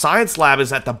then the science lab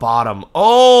is at the bottom.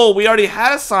 Oh, we already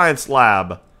had a science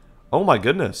lab. Oh, my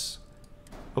goodness.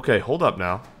 Okay, hold up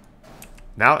now.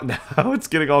 Now it's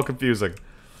getting all confusing.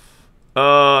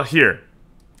 Here.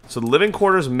 So the living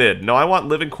quarters mid. No, I want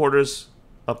living quarters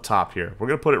up top here. We're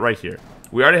gonna put it right here.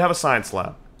 We already have a science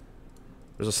lab.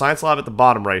 There's a science lab at the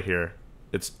bottom right here.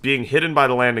 It's being hidden by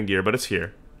the landing gear, but it's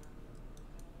here.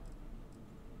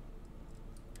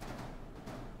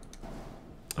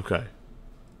 Okay.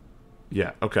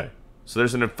 Yeah, okay. So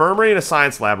there's an infirmary and a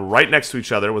science lab right next to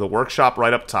each other with a workshop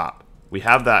right up top. We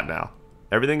have that now.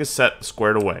 Everything is set,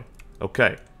 squared away.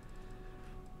 Okay.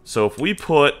 So if we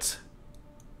put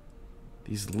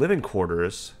these living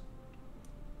quarters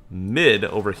mid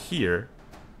over here,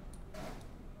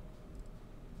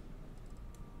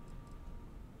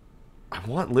 I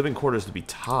want living quarters to be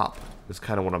top, is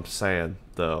kind of what I'm saying,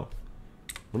 though.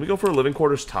 Let me go for living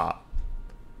quarters top.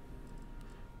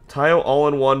 Tile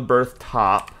all-in-one berth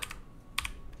top.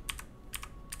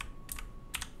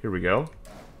 Here we go.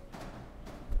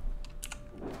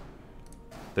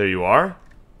 There you are.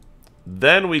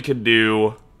 Then we can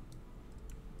do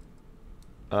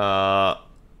the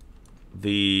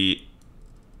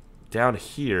down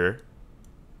here.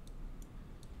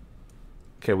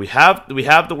 Okay, we have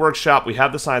the workshop, we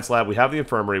have the science lab, we have the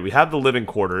infirmary, we have the living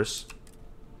quarters.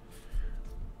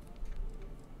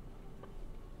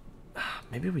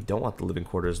 Maybe we don't want the living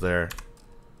quarters there,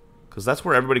 because that's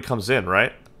where everybody comes in,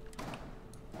 right?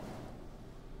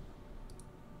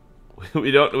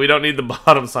 We don't need the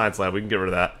bottom science lab. We can get rid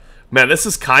of that. Man, this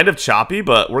is kind of choppy,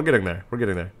 but we're getting there. We're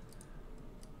getting there.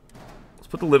 Let's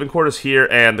put the living quarters here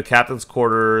and the captain's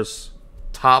quarters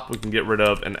top we can get rid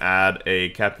of and add a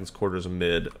captain's quarters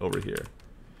mid over here.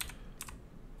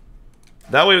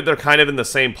 That way they're kind of in the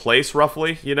same place,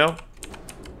 roughly, you know?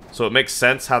 So it makes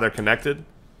sense how they're connected.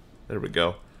 There we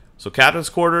go. So captain's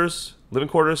quarters, living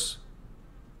quarters.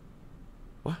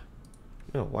 What?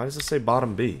 No, why does it say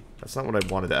bottom B? That's not what I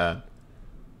wanted to add.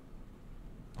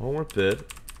 Homework bid.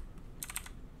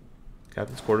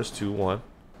 Captain's quarters 2, 1.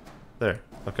 There.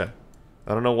 Okay.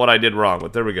 I don't know what I did wrong,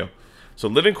 but there we go. So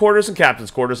living quarters and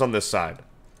captain's quarters on this side.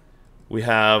 We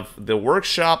have the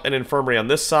workshop and infirmary on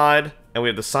this side. And we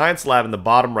have the science lab in the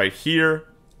bottom right here.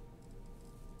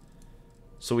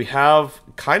 So we have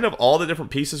kind of all the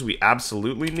different pieces we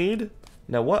absolutely need.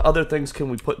 Now, what other things can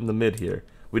we put in the mid here?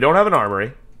 We don't have an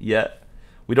armory yet.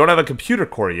 We don't have a computer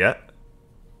core yet.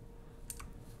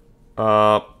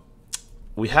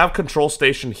 We have control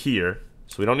station here,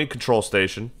 so we don't need control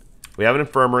station. We have an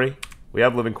infirmary. We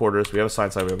have living quarters. We have a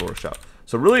science lab. We have a workshop.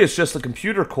 So really, it's just a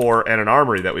computer core and an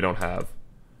armory that we don't have.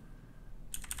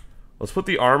 Let's put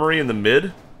the armory in the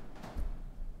mid.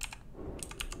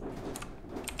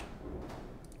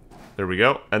 There we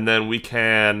go. And then we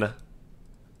can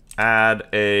add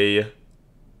a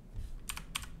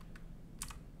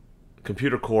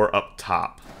computer core up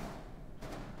top.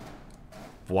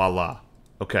 Voila.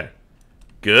 Okay.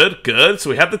 Good, good. So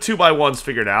we have the 2x1s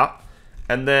figured out.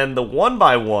 And then the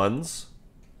 1x1s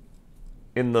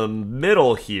in the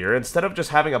middle here, instead of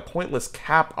just having a pointless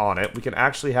cap on it, we can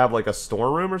actually have like a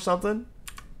storeroom or something.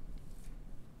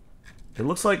 It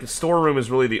looks like storeroom is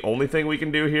really the only thing we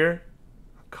can do here.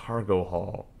 Cargo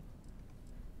hall.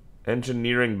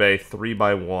 Engineering bay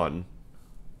 3x1.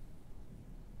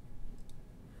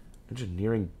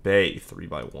 Engineering bay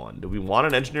 3x1. Do we want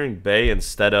an engineering bay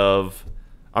instead of...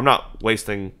 I'm not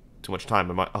wasting too much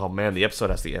time. Oh man, the episode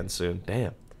has to end soon.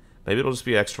 Damn. Maybe it'll just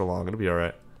be extra long. It'll be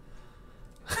alright.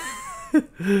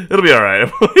 It'll be alright.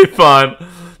 It'll be fine.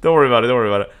 Don't worry about it. Don't worry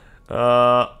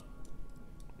about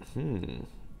it.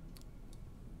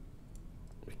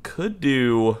 We could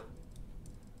do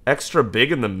extra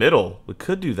big in the middle. We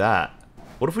could do that.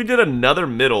 What if we did another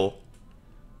middle?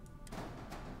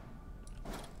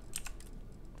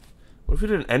 What if we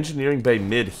did an engineering bay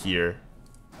mid here?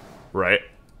 Right?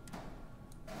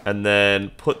 And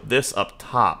then put this up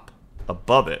top,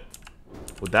 above it.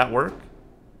 Would that work?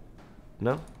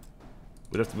 No?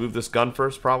 We'd have to move this gun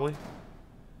first, probably.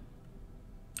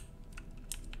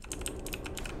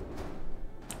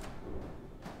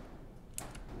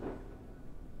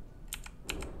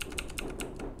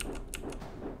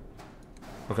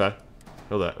 Okay.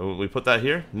 Know that. We put that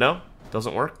here? No?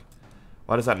 Doesn't work?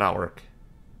 Why does that not work?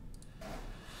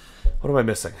 What am I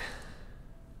missing?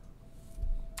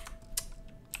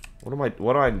 What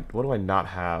do I not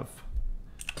have?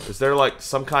 Is there like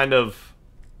some kind of...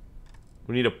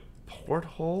 We need a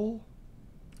porthole?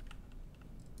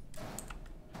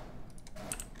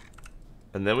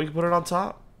 And then we can put it on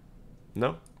top?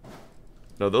 No?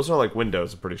 No, those are like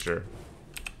windows, I'm pretty sure.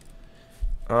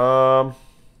 I'm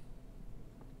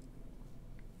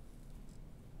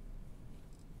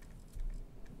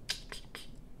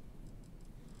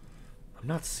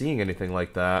not seeing anything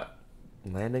like that.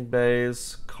 Landing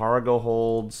bays, cargo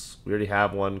holds. We already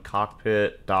have one.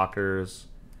 Cockpit, dockers,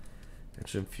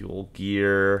 engine fuel,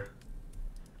 gear.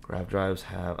 Grav drives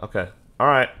have. Okay.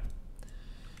 Alright.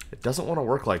 It doesn't want to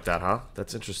work like that, huh?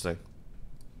 That's interesting.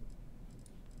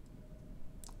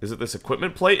 Is it this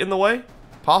equipment plate in the way?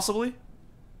 Possibly?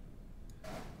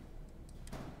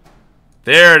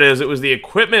 There it is. It was the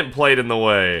equipment plate in the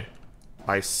way.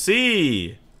 I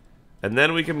see. And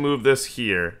then we can move this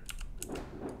here.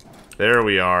 There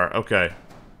we are. Okay.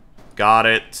 Got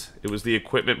it. It was the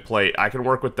equipment plate. I can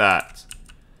work with that.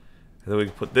 And then we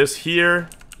can put this here.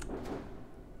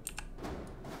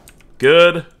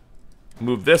 Good.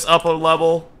 Move this up a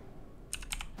level.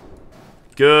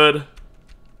 Good.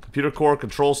 Computer core,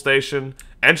 control station.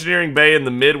 Engineering bay in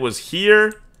the mid was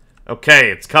here.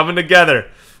 Okay, it's coming together.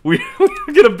 We're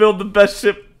gonna build the best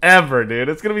ship ever, dude.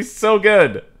 It's gonna be so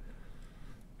good.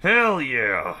 Hell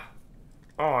yeah.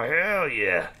 Oh, hell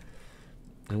yeah.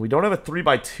 And we don't have a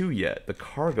 3x2 yet. The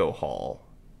cargo hall.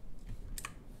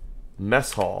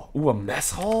 Mess hall. Ooh, a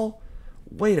mess hall?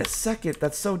 Wait a second.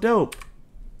 That's so dope.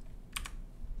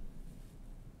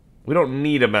 We don't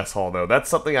need a mess hall, though. That's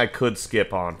something I could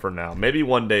skip on for now. Maybe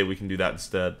one day we can do that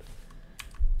instead.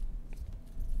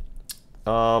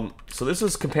 So this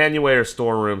is companionway or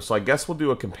storeroom. So I guess we'll do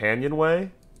a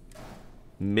companionway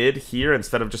mid here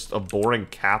instead of just a boring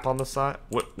cap on the side.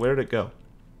 Where did it go?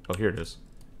 Oh, here it is.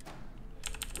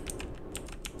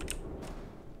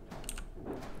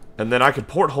 And then I could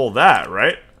porthole that,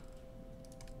 right?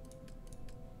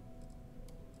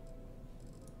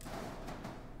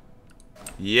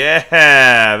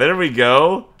 Yeah, there we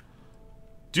go.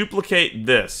 Duplicate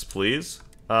this, please.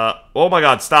 Oh my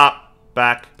god, stop.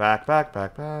 Back.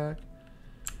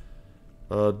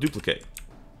 Duplicate.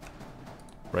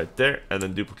 Right there, and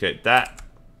then duplicate that.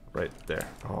 Right there.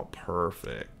 Oh,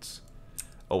 perfect.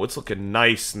 Oh, it's looking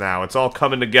nice now. It's all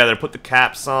coming together. Put the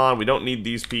caps on. We don't need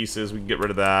these pieces. We can get rid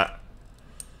of that.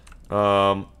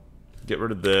 Get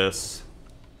rid of this.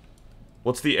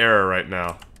 What's the error right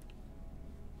now?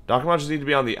 Docker modules need to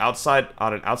be on the outside,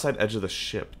 on an outside edge of the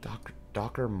ship.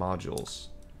 Docker modules.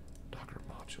 Docker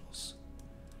modules.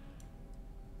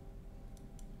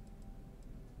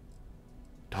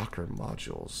 Docker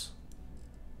modules.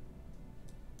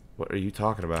 What are you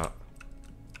talking about?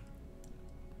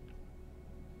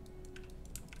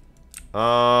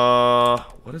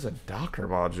 What is a Docker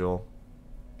module?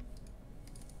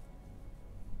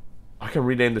 I can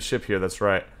rename the ship here, that's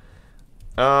right.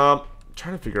 Trying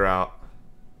to figure out.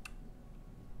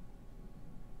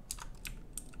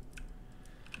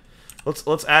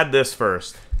 Let's add this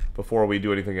first before we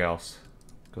do anything else.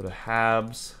 Go to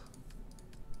Habs.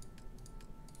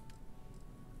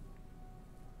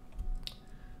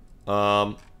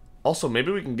 Also,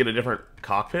 maybe we can get a different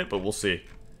cockpit, but we'll see.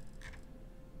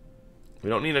 We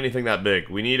don't need anything that big.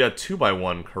 We need a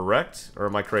 2x1, correct? Or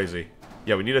am I crazy?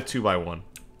 Yeah, we need a 2x1.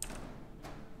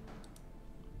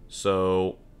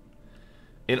 So,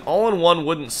 an all-in-one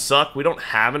wouldn't suck. We don't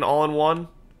have an all-in-one.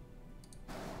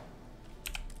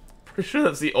 Pretty sure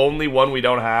that's the only one we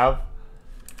don't have.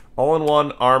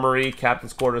 All-in-one, armory,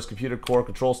 captain's quarters, computer core,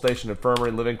 control station,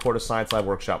 infirmary, living quarters, science lab,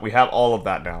 workshop. We have all of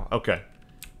that now. Okay.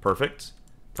 Perfect.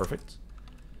 Perfect.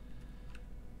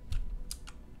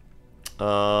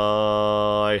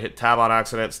 I hit tab on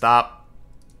accident. Stop.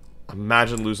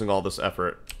 Imagine losing all this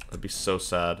effort. I'd be so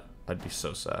sad. I'd be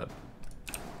so sad.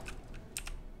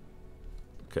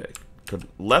 Okay.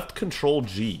 Left control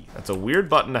G. That's a weird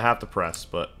button to have to press,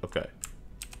 but okay.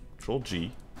 Control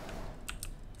G.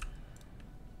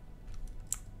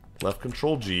 Left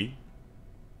control G.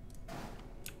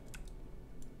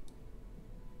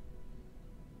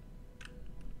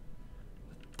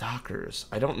 Dockers.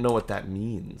 I don't know what that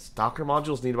means. Docker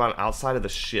modules need to be on outside of the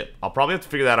ship. I'll probably have to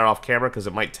figure that out off camera because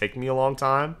it might take me a long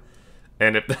time.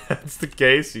 And if that's the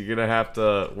case, you're going to have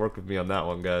to work with me on that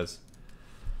one, guys.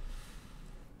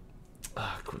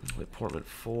 Portman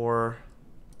 4.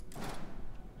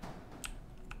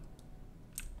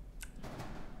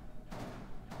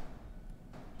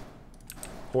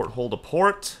 Porthole to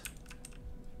port.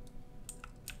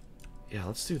 Yeah,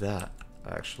 let's do that,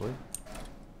 actually.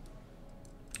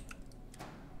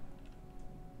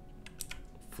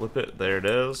 Flip it. There it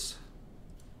is.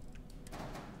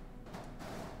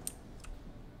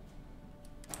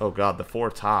 Oh god, the 4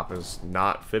 top is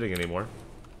not fitting anymore.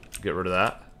 Get rid of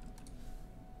that.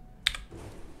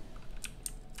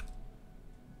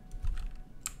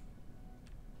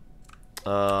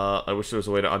 I wish there was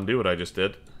a way to undo what I just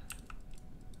did.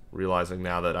 Realizing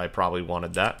now that I probably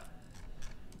wanted that.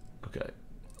 Okay.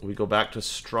 We go back to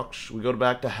structure. We go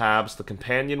back to Habs, the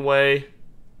companionway.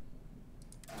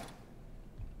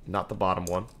 Not the bottom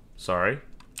one. Sorry.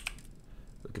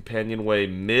 The companionway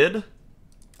mid.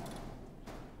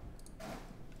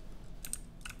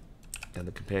 And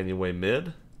the companionway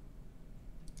mid.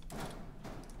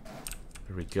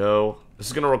 There we go. This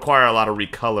is going to require a lot of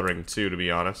recoloring too, to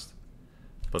be honest.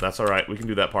 But that's alright. We can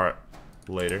do that part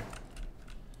later.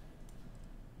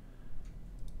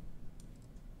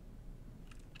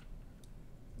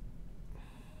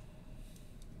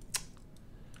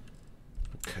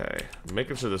 Okay. I'm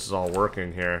making sure this is all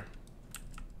working here.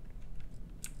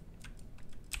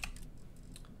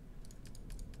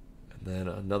 And then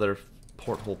another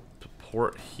porthole to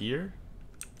port here.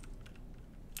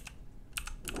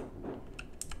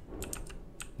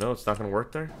 No, it's not going to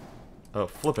work there? Oh,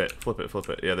 flip it, flip it, flip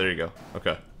it. Yeah, there you go.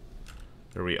 Okay.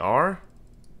 There we are.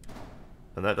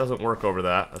 And that doesn't work over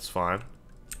that. That's fine.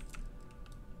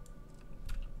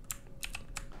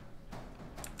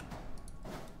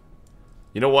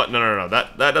 You know what? No.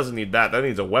 That doesn't need that. That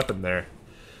needs a weapon there.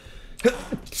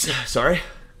 Sorry.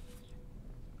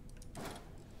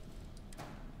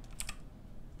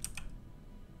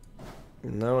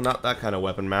 No, not that kind of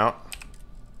weapon mount.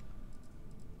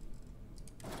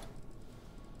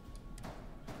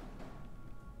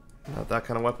 Not that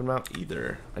kind of weapon mount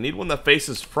either. I need one that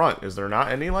faces front. Is there not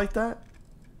any like that?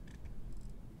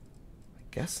 I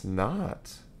guess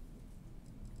not.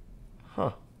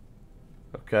 Huh.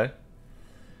 Okay.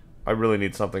 I really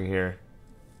need something here.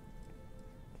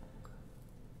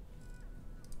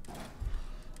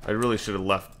 I really should have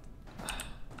left.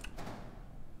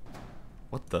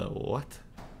 What the what?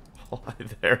 Why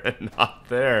there and not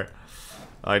there?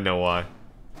 I know why.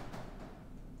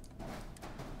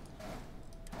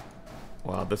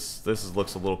 Wow, this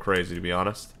looks a little crazy, to be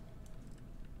honest.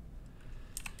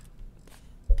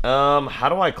 How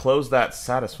do I close that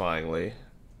satisfyingly?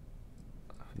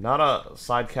 Not a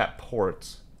side cap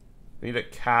port. I need a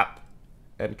cap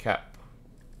and cap.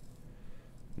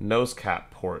 Nose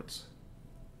cap ports.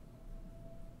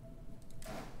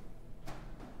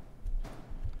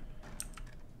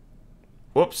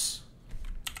 Whoops.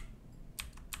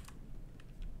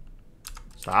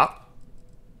 Stop.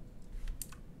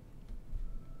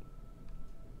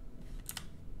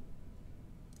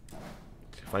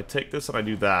 If I take this and I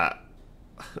do that...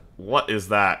 What is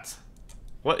that?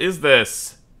 What is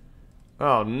this?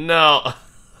 Oh, no.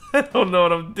 I don't know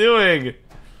what I'm doing.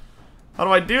 How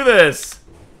do I do this?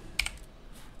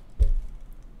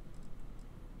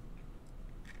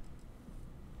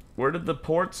 Where did the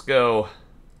ports go?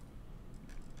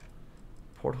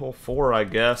 Porthole 4, I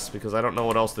guess, because I don't know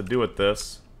what else to do with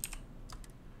this.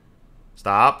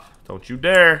 Stop. Don't you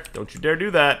dare. Don't you dare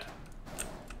do that.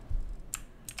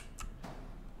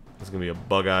 This is going to be a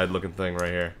bug-eyed looking thing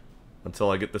right here. Until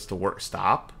I get this to work.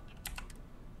 Stop.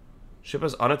 Ship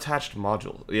has unattached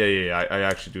module. Yeah. I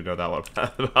actually do know that one.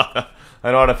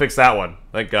 I know how to fix that one.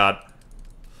 Thank God.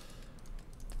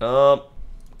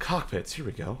 Cockpits. Here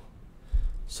we go.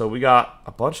 So we got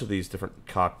a bunch of these different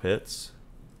cockpits.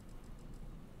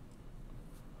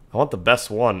 I want the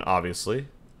best one, obviously.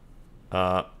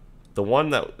 The one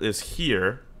that is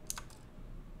here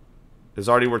is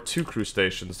already worth 2 crew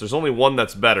stations. There's only one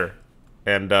that's better.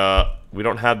 And we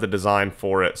don't have the design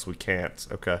for it, so we can't.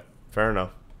 Okay, fair enough.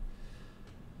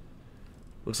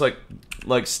 Looks like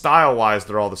style-wise,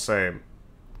 they're all the same.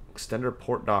 Extender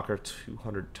port docker,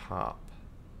 200 top.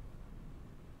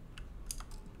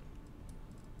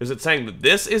 Is it saying that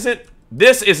this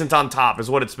isn't on top, is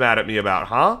what it's mad at me about,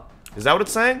 huh? Is that what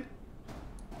it's saying?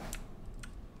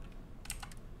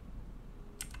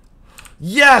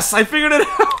 Yes, I figured it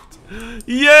out!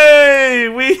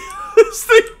 Yay! This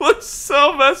thing looks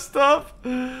so messed up.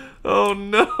 Oh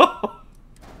no.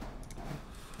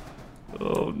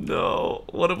 Oh no.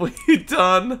 What have we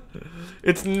done?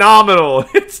 It's nominal.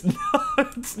 It's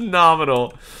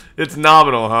nominal. It's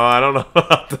nominal, huh? I don't know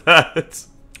about that.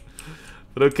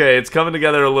 But okay, it's coming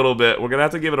together a little bit. We're gonna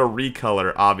have to give it a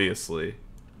recolor, obviously.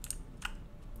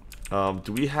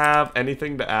 Do we have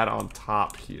anything to add on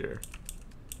top here?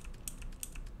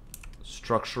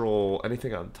 Structural,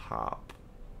 anything on top?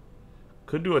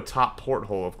 Could do a top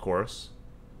porthole, of course.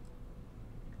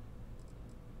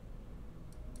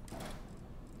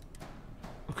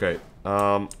 Okay,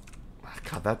 God,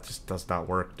 that just does not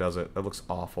work, does it? That looks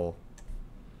awful.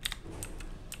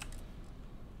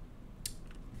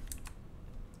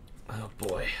 Oh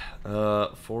boy.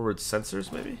 Forward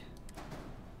sensors, maybe?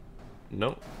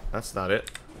 Nope, that's not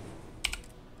it.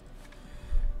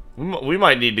 We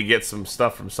might need to get some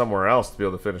stuff from somewhere else to be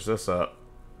able to finish this up.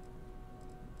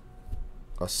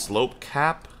 A slope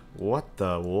cap? What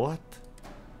the what?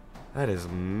 That is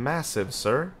massive,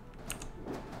 sir.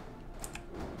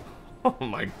 Oh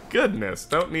my goodness,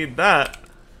 don't need that.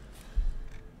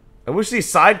 I wish these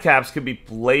side caps could be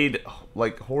laid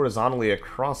like horizontally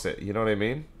across it, you know what I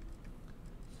mean?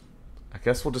 I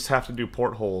guess we'll just have to do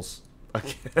portholes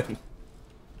again.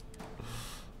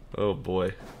 Oh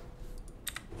boy.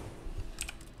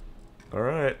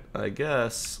 Alright, I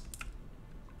guess.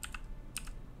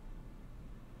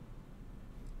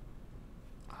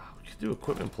 We could do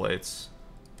equipment plates.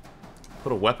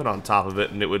 Put a weapon on top of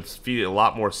it and it would feel a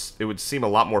lot more, it would seem a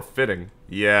lot more fitting.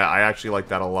 Yeah, I actually like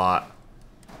that a lot.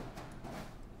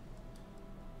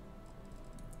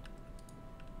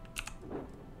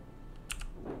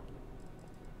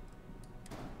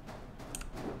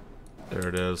 There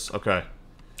it is. Okay.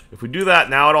 If we do that,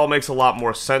 now it all makes a lot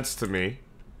more sense to me.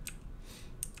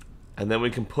 And then we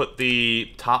can put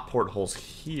the top portholes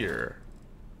here.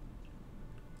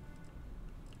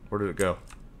 Where did it go?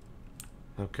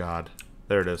 Oh god.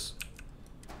 There it is.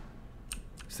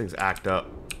 These things act up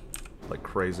like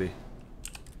crazy.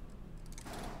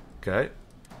 Okay.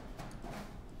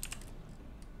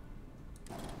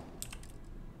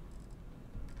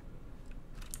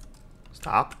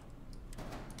 Stop.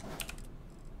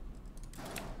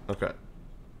 Okay.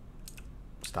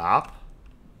 Stop.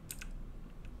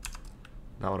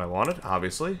 Not what I wanted,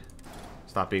 obviously.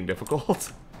 Stop being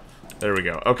difficult. There we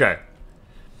go. Okay.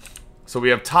 So we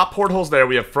have top portholes there.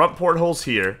 We have front portholes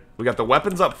here. We got the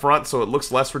weapons up front so it looks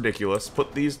less ridiculous.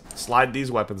 Slide these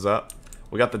weapons up.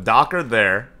 We got the docker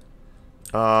there.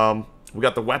 We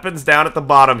got the weapons down at the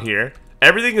bottom here.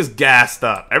 Everything is gassed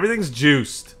up. Everything's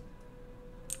juiced.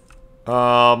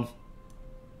 I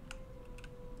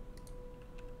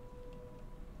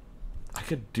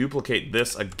could duplicate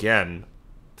this again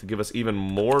to give us even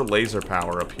more laser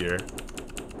power up here.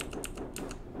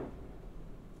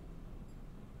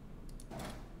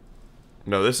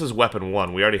 No, this is weapon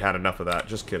 1. We already had enough of that.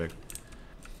 Just kidding.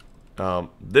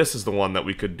 This is the one that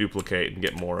we could duplicate and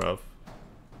get more of.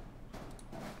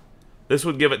 This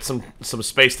would give it some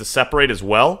space to separate as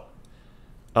well.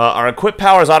 Our equip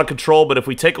power is out of control, but if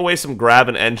we take away some grab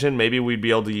and engine, maybe we'd be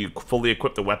able to fully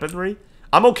equip the weaponry.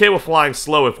 I'm okay with flying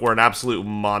slow if we're an absolute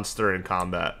monster in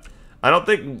combat. I don't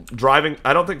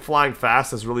think flying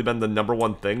fast has really been the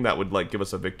 #1 thing that would, like, give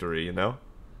us a victory, you know?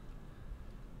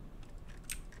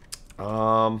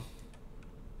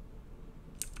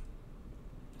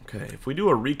 Okay, if we do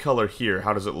a recolor here,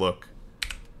 how does it look?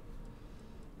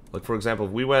 Like, for example,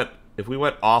 if we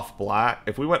went off black,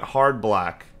 if we went hard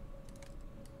black,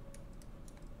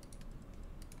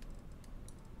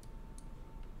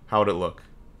 how would it look?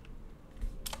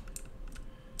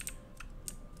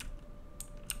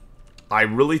 I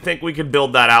really think we could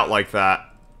build that out like that.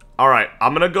 Alright,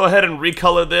 I'm going to go ahead and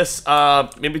recolor this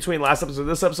in between last episode and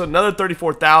this episode. Another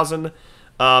 34,000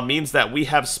 means that we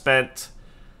have spent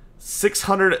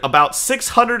about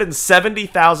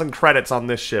 670,000 credits on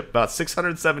this ship. About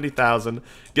 670,000.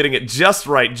 Getting it just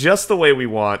right, just the way we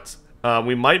want.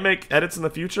 We might make edits in the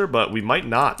future, but we might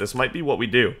not. This might be what we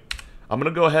do. I'm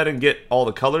going to go ahead and get all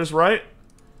the colors right.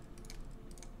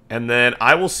 And then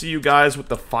I will see you guys with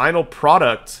the final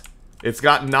product. It's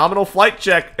got nominal flight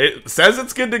check. It says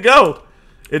it's good to go.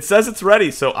 It says it's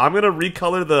ready. So I'm going to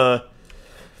recolor the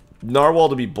narwhal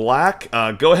to be black.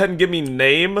 Go ahead and give me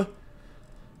name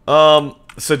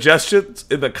suggestions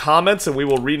in the comments, and we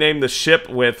will rename the ship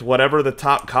with whatever the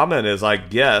top comment is, I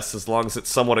guess, as long as it's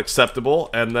somewhat acceptable.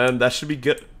 And then that should be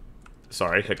good.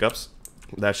 Sorry, hiccups.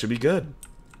 That should be good.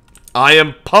 I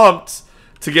am pumped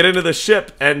to get into the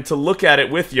ship and to look at it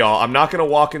with y'all. I'm not going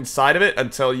to walk inside of it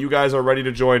until you guys are ready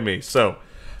to join me. So,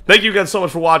 thank you guys so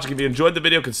much for watching. If you enjoyed the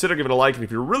video, consider giving it a like. And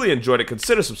if you really enjoyed it,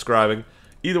 consider subscribing.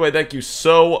 Either way, thank you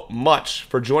so much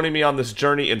for joining me on this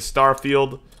journey in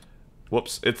Starfield.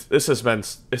 Whoops, this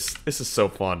is so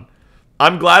fun.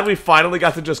 I'm glad we finally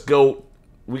got to just go,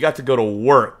 we got to go to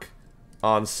work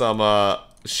on some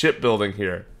shipbuilding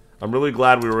here. I'm really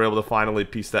glad we were able to finally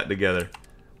piece that together.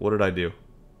 What did I do?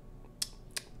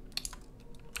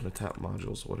 Unattach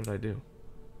modules. What did I do?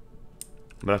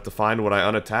 I'm gonna have to find what I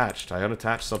unattached. I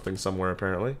unattached something somewhere,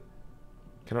 apparently.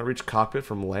 Cannot reach cockpit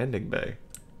from landing bay.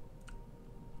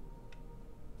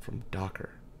 From Docker.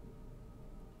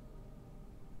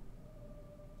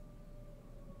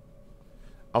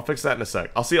 I'll fix that in a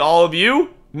sec. I'll see all of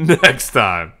you next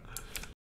time.